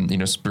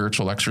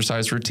 spiritual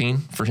exercise routine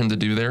for him to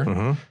do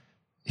there.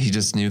 He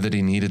just knew that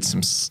he needed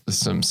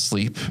some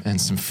sleep and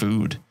some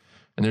food.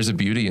 And there's a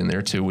beauty in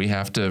there too. We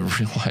have to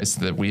realize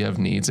that we have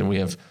needs and we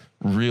have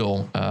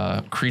real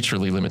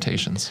creaturely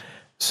limitations.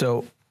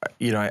 So,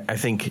 I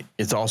think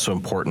it's also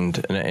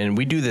important, and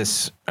we do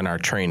this in our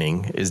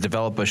training, is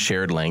develop a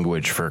shared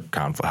language for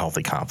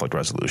healthy conflict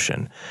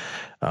resolution.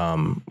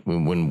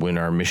 When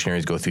our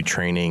missionaries go through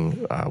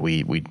training,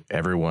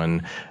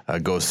 everyone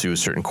goes through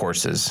certain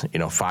courses.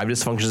 5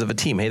 dysfunctions of a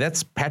team. Hey,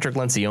 that's Patrick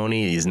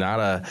Lencioni. He's not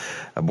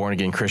a born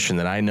again Christian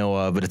that I know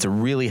of, but it's a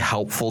really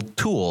helpful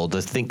tool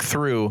to think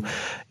through.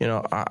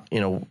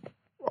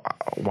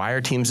 Why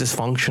are teams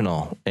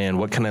dysfunctional, and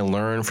what can I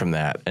learn from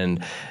that?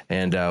 And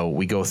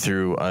we go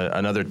through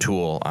another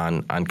tool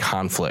on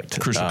conflict,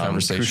 crucial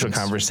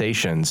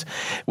conversations,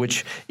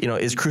 which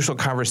is crucial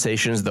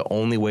conversations the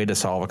only way to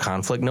solve a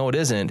conflict? No, it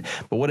isn't.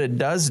 But what it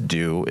does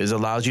do is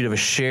allows you to have a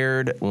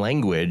shared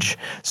language.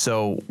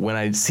 So when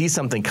I see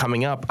something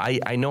coming up,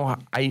 I know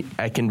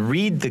I can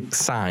read the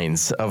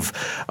signs of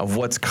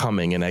what's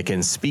coming, and I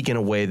can speak in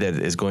a way that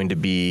is going to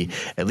be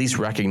at least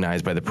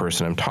recognized by the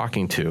person I'm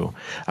talking to.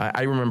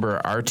 I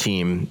remember our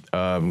team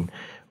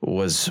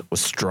was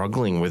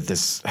struggling with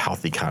this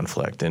healthy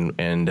conflict,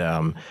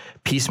 and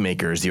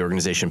Peacemakers, the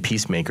organization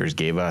Peacemakers,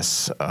 gave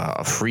us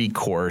a free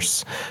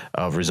course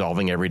of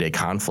resolving everyday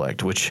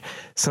conflict, which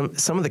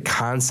some of the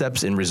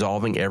concepts in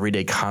resolving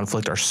everyday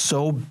conflict are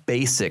so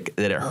basic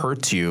that it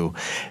hurts you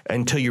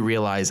until you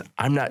realize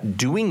I'm not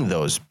doing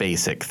those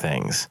basic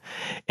things.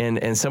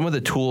 And some of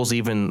the tools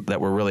even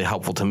that were really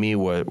helpful to me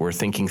were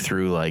thinking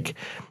through, like,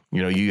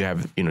 you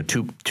have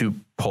two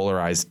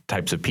polarized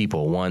types of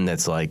people. One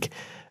that's like,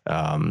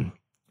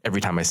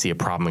 every time I see a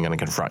problem, I'm going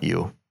to confront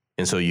you.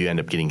 And so you end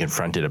up getting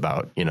confronted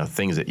about,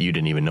 things that you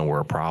didn't even know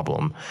were a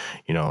problem.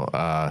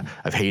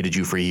 I've hated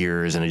you for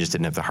years and I just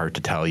didn't have the heart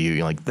to tell you.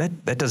 You're like,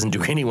 that doesn't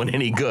do anyone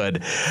any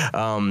good.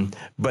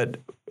 But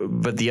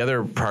the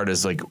other part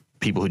is like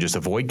people who just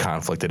avoid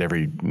conflict at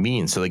every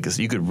means. So like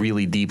you could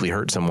really deeply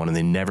hurt someone and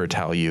they never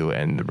tell you,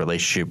 and the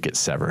relationship gets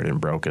severed and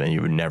broken and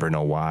you would never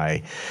know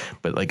why.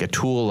 But like a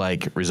tool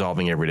like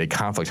resolving everyday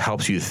conflict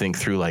helps you think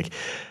through, like,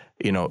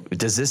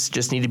 does this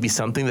just need to be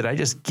something that I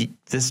just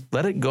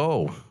let it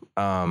go?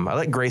 I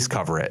let grace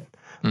cover it.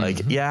 Mm-hmm.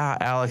 Like, yeah,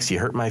 Alex, you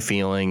hurt my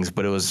feelings,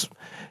 but it was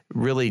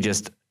really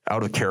just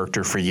out of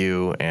character for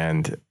you,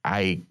 and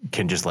I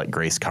can just let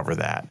grace cover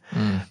that.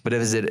 Mm. But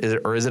is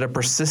it a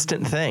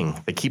persistent thing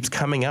that keeps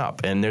coming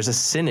up, and there's a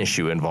sin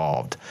issue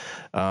involved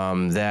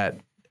that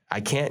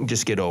I can't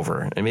just get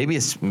over? And maybe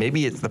it's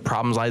the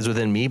problem lies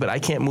within me, but I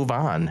can't move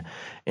on,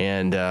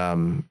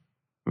 and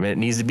it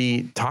needs to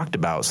be talked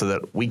about so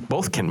that we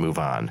both can move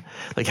on.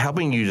 Like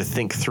helping you to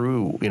think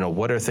through,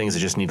 what are things that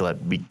just need to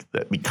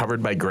be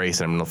covered by grace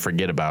and I'm going to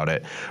forget about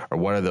it, or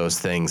what are those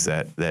things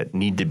that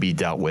need to be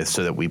dealt with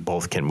so that we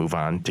both can move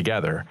on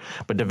together.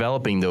 But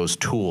developing those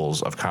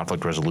tools of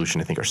conflict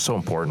resolution, I think, are so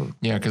important.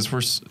 Yeah,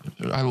 because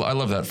I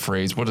love that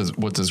phrase.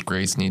 What does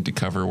grace need to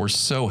cover? We're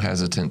so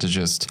hesitant to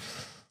just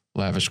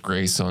lavish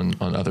grace on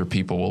other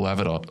people. We'll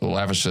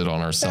lavish it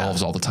on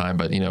ourselves all the time.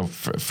 But,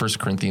 1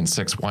 Corinthians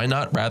 6, why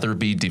not rather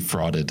be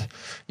defrauded?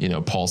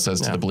 Paul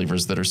says to the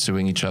believers that are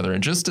suing each other.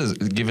 And just to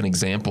give an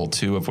example,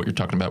 too, of what you're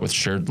talking about with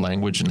shared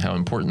language and how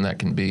important that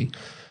can be,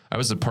 I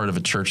was a part of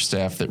a church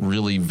staff that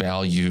really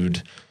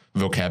valued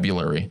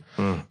vocabulary.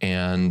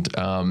 And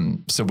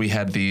so we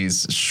had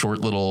these short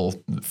little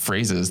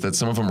phrases that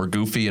some of them were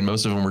goofy and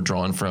most of them were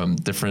drawn from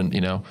different,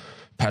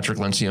 Patrick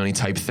Lencioni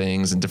type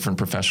things and different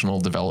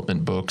professional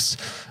development books.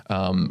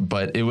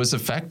 But it was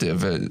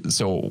effective.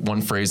 So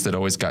one phrase that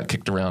always got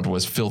kicked around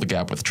was fill the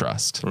gap with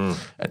trust.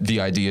 The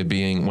idea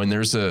being when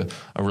there's a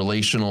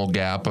relational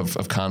gap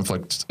of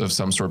conflict of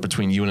some sort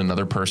between you and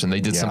another person, they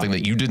did something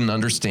that you didn't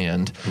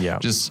understand.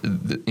 Just,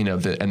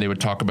 and they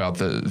would talk about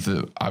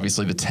the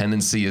obviously the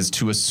tendency is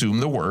to assume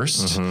the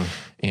worst.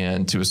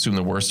 And to assume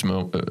the worst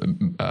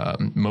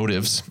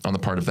motives on the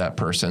part of that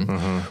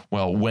person.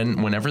 Well,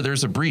 whenever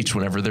there's a breach,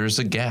 whenever there's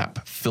a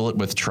gap, fill it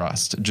with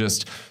trust.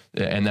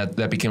 And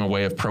that became a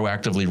way of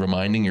proactively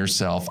reminding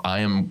yourself, I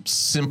am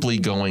simply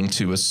going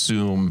to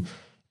assume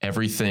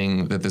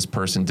everything that this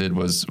person did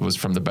was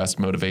from the best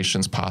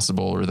motivations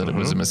possible, or that it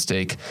was a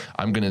mistake.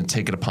 I'm going to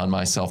take it upon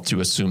myself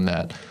to assume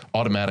that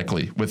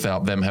automatically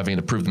without them having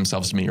to prove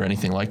themselves to me or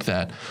anything like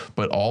that.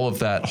 But all of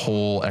that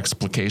whole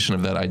explication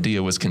of that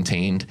idea was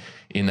contained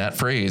in that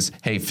phrase,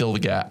 hey, fill the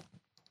gap.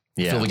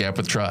 Fill the gap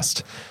with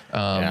trust.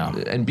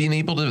 And being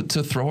able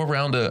to throw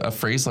around a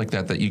phrase like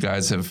that you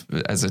guys have,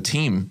 as a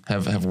team,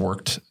 have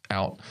worked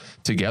out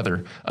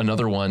together.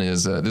 Another one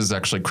is, this is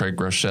actually Craig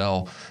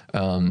Groeschel.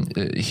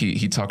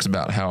 He talks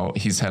about how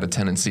he's had a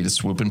tendency to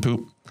swoop and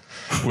poop.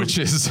 Which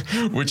is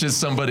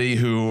somebody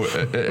who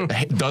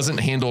doesn't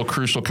handle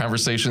crucial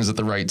conversations at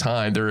the right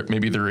time.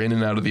 Maybe they're in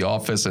and out of the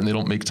office and they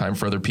don't make time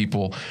for other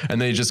people, and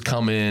they just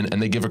come in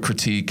and they give a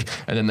critique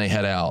and then they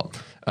head out.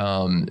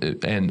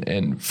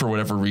 And for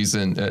whatever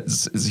reason,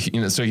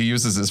 so he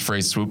uses this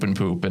phrase "swoop and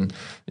poop," and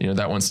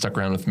that one stuck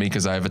around with me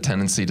because I have a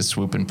tendency to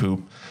swoop and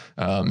poop,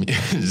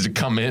 to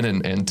come in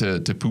and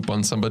to poop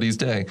on somebody's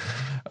day.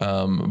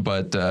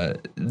 But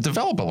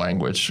develop a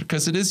language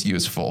because it is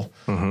useful.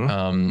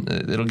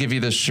 It'll give you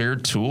the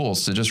shared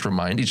tools to just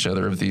remind each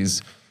other of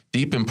these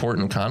deep,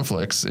 important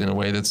conflicts in a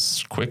way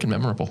that's quick and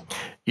memorable.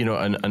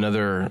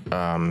 Another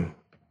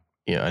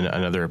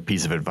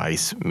piece of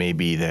advice may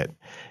be that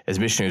as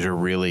missionaries are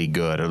really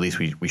good, or at least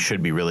we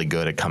should be really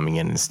good at coming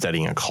in and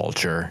studying a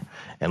culture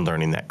and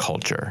learning that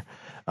culture.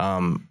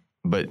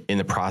 But in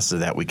the process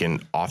of that, we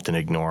can often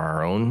ignore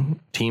our own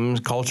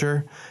team's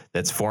culture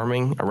that's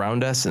forming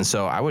around us. And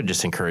so I would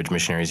just encourage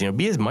missionaries,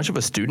 be as much of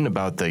a student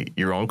about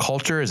your own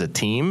culture as a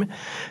team,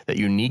 that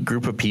unique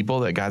group of people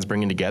that God's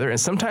bringing together. And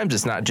sometimes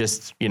it's not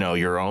just,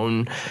 your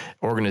own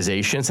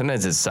organization.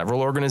 Sometimes it's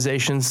several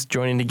organizations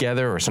joining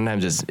together, or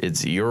sometimes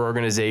it's your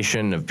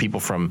organization of people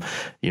from,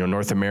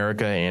 North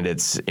America, and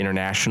it's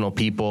international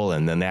people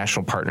and the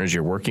national partners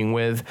you're working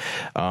with.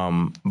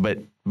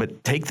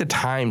 But take the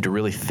time to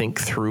really think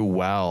through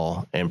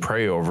well and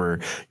pray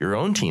over your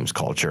own team's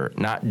culture,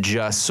 not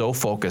just so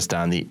focused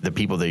on the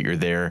people that you're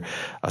there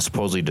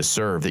supposedly to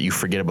serve that you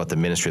forget about the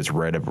ministry that's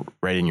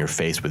right in your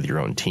face with your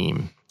own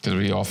team. Because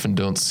we often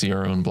don't see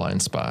our own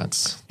blind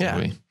spots. Yeah.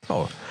 Do we?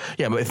 Oh,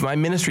 yeah. But if my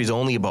ministry is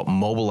only about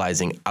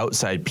mobilizing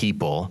outside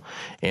people,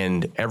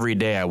 and every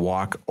day I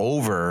walk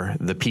over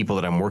the people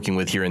that I'm working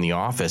with here in the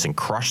office and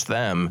crush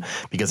them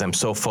because I'm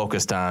so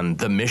focused on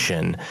the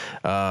mission,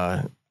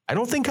 I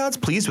don't think God's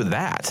pleased with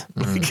that.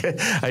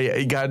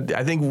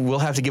 I think we'll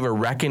have to give a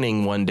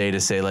reckoning one day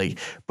to say,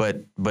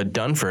 but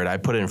Dunford, I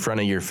put in front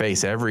of your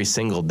face every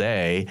single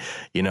day,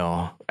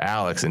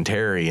 Alex and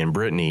Terry and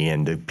Brittany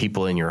and the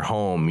people in your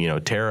home,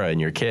 Tara and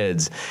your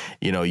kids,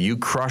 you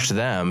crush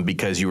them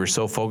because you were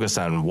so focused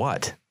on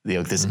what?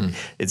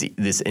 It's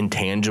this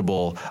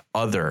intangible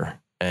other.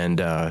 And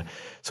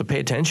so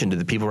pay attention to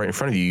the people right in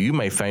front of you. You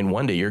might find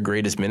one day your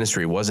greatest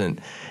ministry wasn't,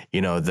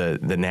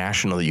 the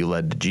national that you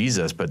led to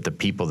Jesus, but the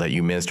people that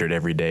you ministered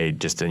every day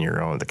just in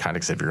the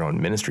context of your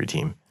own ministry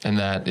team. And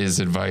that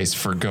is advice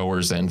for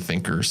goers and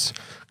thinkers,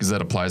 because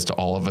that applies to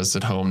all of us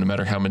at home, no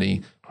matter how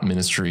many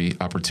ministry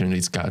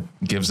opportunities God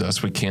gives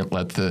us. We can't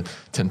let the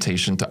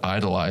temptation to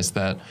idolize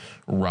that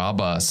rob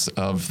us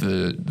of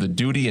the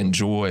duty and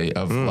joy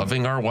of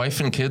loving our wife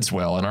and kids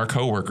well, and our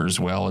coworkers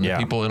well, and the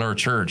people in our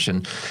church.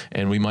 And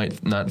we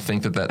might not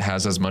think that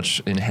has as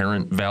much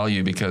inherent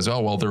value because,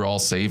 they're all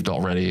saved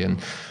already. And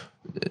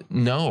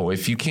no,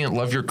 if you can't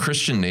love your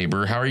Christian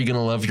neighbor, how are you going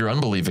to love your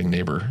unbelieving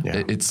neighbor?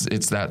 Yeah.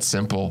 It's that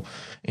simple.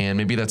 And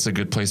maybe that's a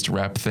good place to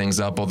wrap things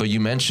up. Although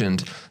you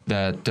mentioned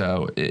that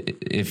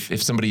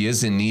if somebody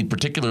is in need,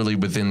 particularly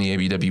within the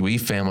ABWE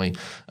family,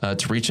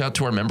 to reach out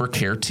to our member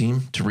care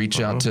team, to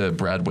reach out to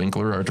Brad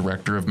Winkler, our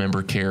director of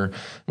member care.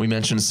 We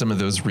mentioned some of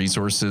those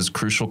resources.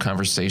 Crucial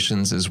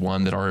Conversations is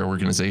one that our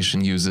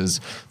organization uses.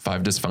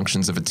 5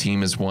 Dysfunctions of a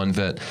Team is one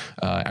that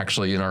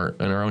actually in our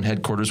own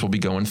headquarters we'll be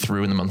going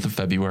through in the month of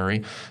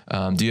February.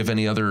 Do you have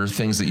any other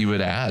things that you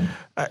would add?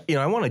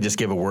 I want to just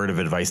give a word of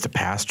advice to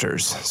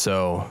pastors.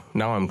 So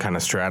now I'm kind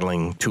of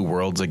straddling two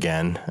worlds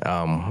again.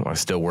 I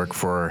still work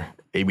for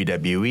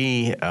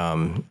ABWE,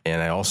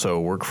 and I also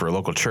work for a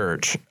local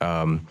church.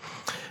 And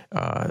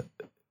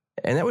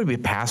that would be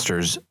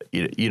pastors.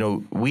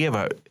 We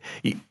have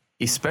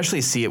especially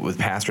see it with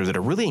pastors that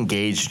are really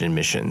engaged in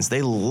missions.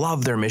 They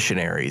love their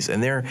missionaries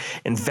and they're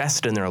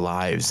invested in their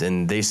lives,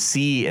 and they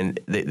see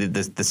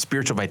the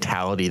spiritual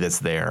vitality that's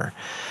there.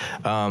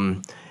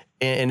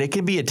 And it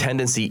can be a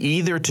tendency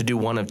either to do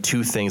one of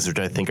two things, which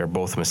I think are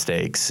both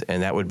mistakes.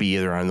 And that would be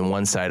either on the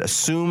one side,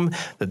 assume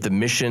that the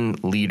mission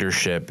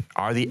leadership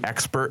are the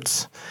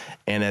experts,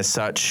 and as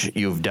such,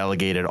 you've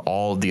delegated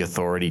all the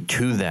authority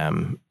to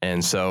them.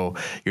 And so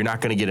you're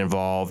not going to get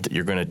involved.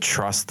 You're going to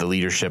trust the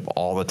leadership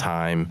all the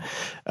time.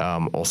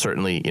 Well,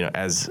 certainly,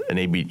 as an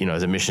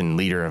as a mission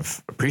leader,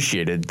 I've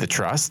appreciated the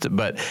trust,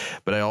 but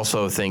I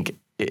also think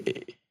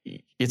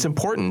it's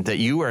important that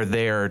you are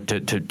there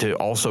to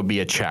also be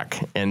a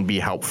check and be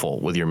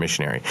helpful with your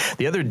missionary.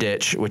 The other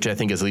ditch, which I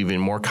think is even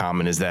more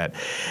common, is that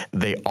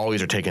they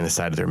always are taking the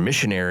side of their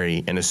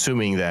missionary and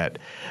assuming that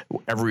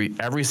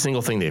every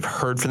single thing they've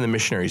heard from the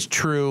missionary is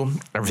true,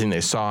 everything they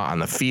saw on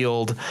the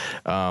field,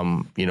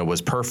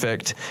 was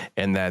perfect,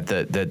 and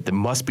that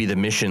must be the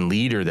mission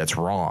leader that's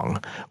wrong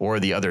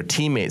or the other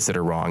teammates that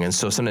are wrong. And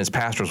so sometimes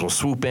pastors will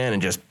swoop in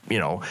and just,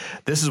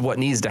 this is what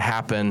needs to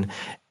happen,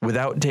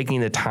 without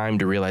taking the time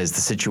to realize the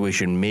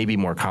situation may be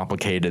more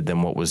complicated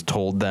than what was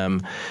told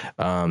them,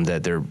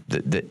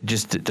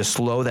 just to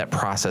slow that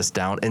process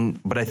down.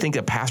 But I think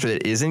a pastor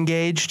that is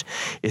engaged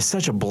is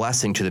such a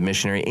blessing to the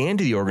missionary and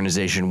to the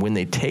organization when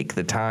they take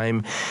the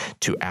time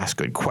to ask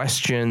good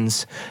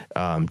questions,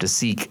 to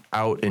seek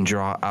out and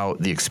draw out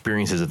the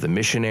experiences of the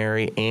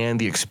missionary and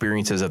the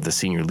experiences of the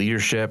senior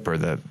leadership or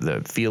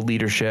the field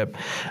leadership,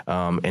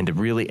 and to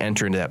really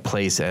enter into that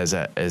place as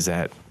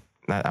that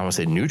not, I want to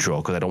say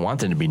neutral, because I don't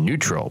want them to be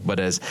neutral, but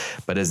as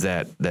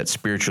that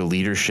spiritual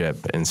leadership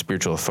and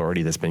spiritual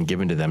authority that's been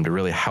given to them to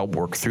really help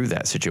work through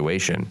that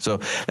situation. So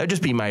that'd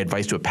just be my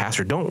advice to a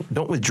pastor.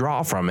 Don't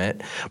withdraw from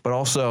it, but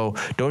also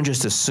don't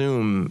just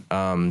assume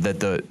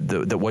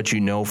that what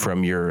you know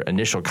from your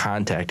initial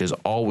contact is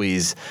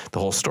always the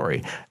whole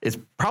story. It's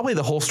probably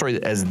the whole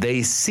story as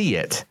they see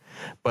it,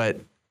 but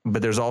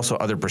there's also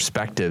other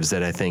perspectives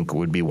that I think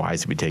would be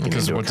wise to be taken into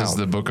account. Because what does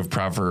the book of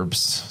Proverbs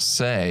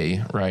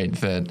say, right?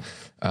 That,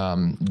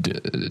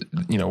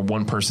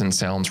 one person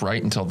sounds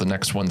right until the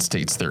next one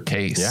states their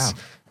case. Yeah.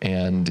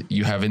 And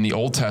you have in the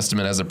Old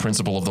Testament as a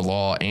principle of the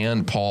law,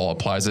 and Paul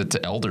applies it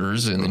to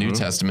elders in the New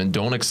Testament,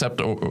 don't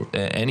accept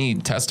any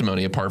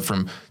testimony apart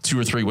from 2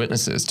 or 3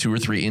 witnesses, 2 or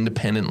 3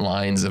 independent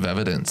lines of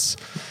evidence.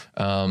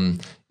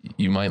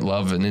 You might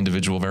love an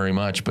individual very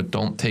much, but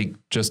don't take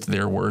just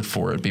their word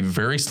for it. Be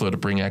very slow to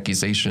bring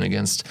accusation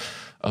against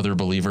other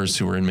believers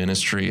who are in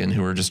ministry and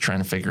who are just trying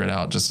to figure it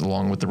out just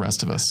along with the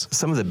rest of us.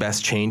 Some of the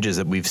best changes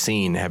that we've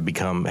seen have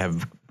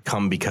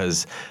come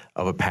because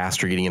of a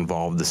pastor getting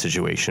involved in the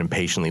situation and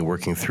patiently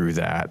working through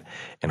that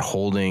and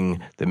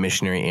holding the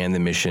missionary and the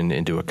mission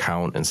into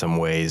account in some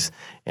ways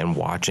and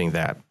watching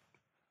that.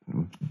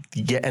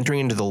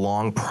 Entering into the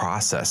long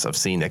process of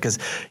seeing that, because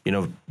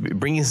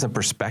bringing some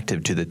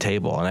perspective to the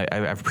table, and I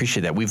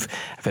appreciate that.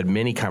 I've had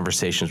many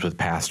conversations with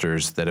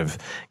pastors that have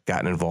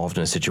gotten involved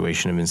in a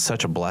situation and been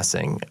such a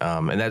blessing,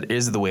 and that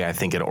is the way I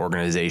think an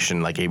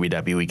organization like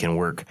ABWE can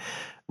work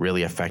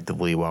really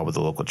effectively well with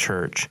the local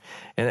church.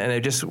 And I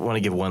just want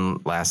to give one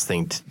last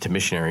thing to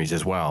missionaries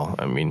as well.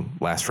 I mean,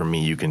 last from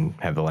me, you can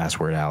have the last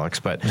word, Alex,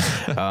 but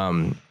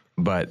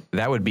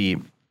that would be.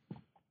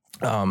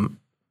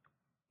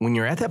 When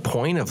you're at that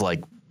point of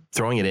like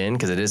throwing it in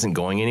because it isn't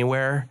going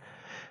anywhere,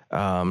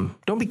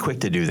 don't be quick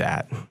to do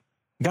that.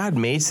 God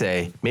may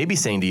be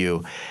saying to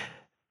you,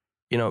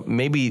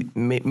 maybe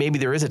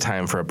there is a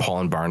time for a Paul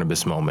and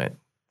Barnabas moment.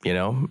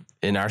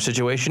 In our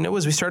situation,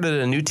 we started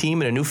a new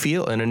team in a new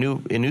field in a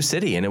new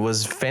city, and it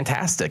was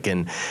fantastic.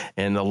 And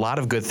a lot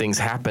of good things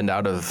happened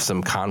out of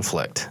some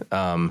conflict.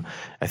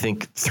 I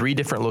think 3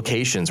 different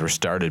locations were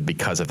started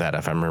because of that,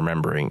 if I'm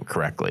remembering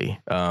correctly.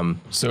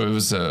 So it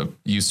was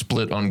you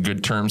split on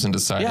good terms and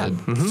decided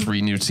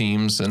 3 new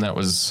teams, and that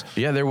was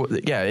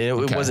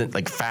it wasn't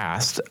like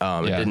fast.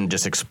 It didn't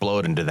just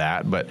explode into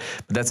that, but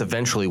that's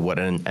eventually what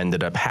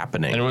ended up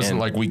happening. And it wasn't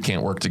like we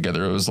can't work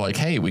together. It was like,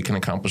 hey, we can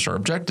accomplish our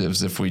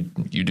objectives if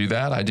you do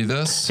that, I do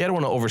this. Yeah, I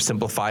don't want to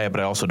oversimplify it,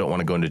 but I also don't want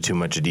to go into too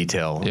much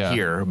detail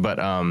here. But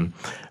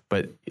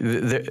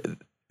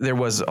there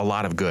was a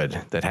lot of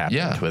good that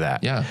happened with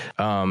that. Yeah.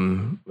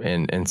 And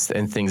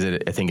things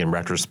that I think in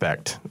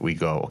retrospect we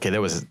go, okay,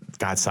 there was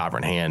God's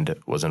sovereign hand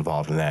was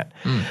involved in that.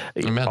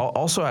 Amen.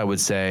 Also, I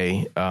would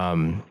say,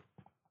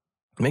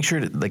 make sure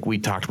to, like we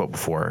talked about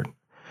before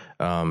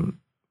you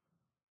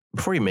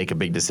make a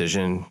big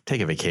decision,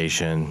 take a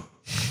vacation.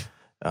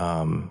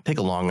 Take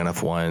a long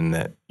enough one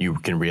that you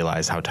can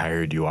realize how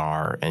tired you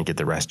are and get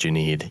the rest you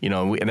need.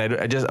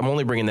 I'm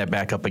only bringing that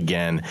back up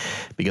again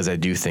because I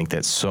do think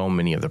that so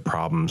many of the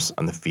problems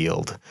on the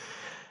field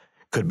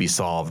could be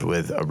solved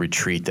with a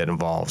retreat that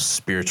involves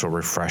spiritual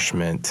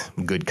refreshment,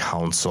 good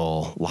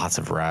counsel, lots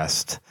of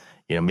rest,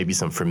 maybe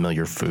some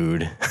familiar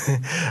food.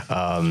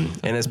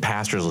 And as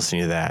pastors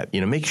listening to that,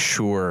 make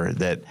sure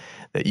that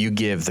you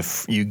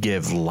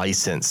give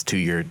license to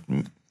your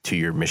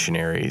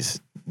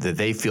missionaries, that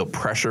they feel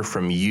pressure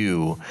from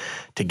you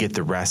to get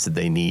the rest that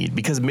they need,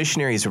 because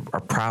missionaries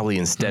are probably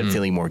instead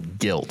feeling more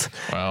guilt.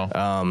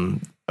 Wow.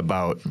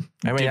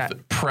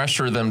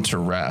 Pressure them to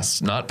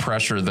rest, not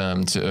pressure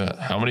them to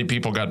how many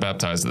people got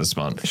baptized this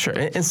month. Sure.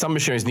 And some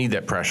missionaries need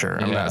that pressure.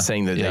 I'm not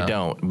saying that they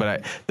don't,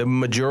 but the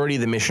majority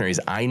of the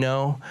missionaries I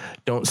know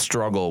don't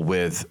struggle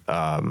with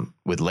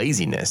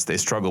laziness. They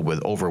struggle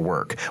with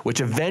overwork, which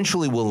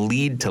eventually will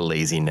lead to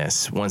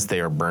laziness once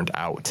they are burnt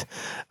out.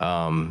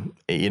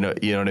 You know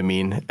what I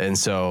mean? And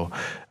so,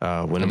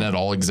 and that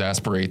all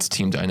exasperates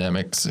team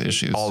dynamics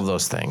issues. All of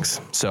those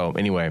things. So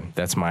anyway,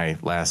 that's my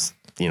last,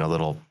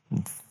 little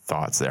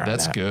thoughts there.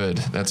 That's good.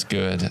 That's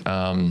good.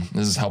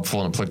 This is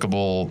helpful and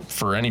applicable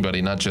for anybody,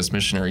 not just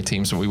missionary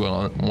teams, but we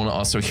want to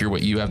also hear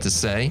what you have to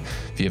say.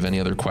 If you have any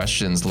other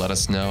questions, let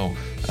us know.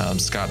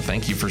 Scott,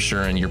 thank you for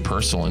sharing your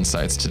personal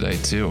insights today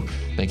too.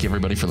 Thank you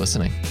everybody for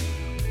listening.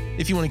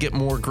 If you want to get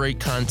more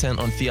great content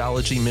on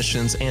theology,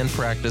 missions, and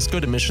practice,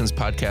 go to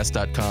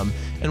missionspodcast.com.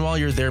 And while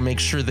you're there, make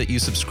sure that you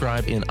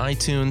subscribe in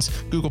iTunes,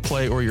 Google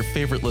Play, or your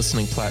favorite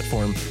listening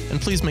platform. And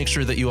please make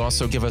sure that you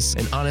also give us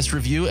an honest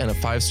review and a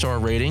 5-star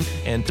rating.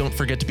 And don't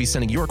forget to be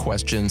sending your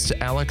questions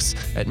to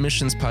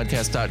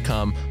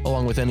alex@missionspodcast.com,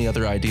 along with any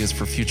other ideas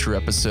for future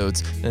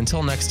episodes. And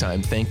until next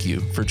time, thank you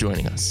for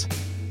joining us.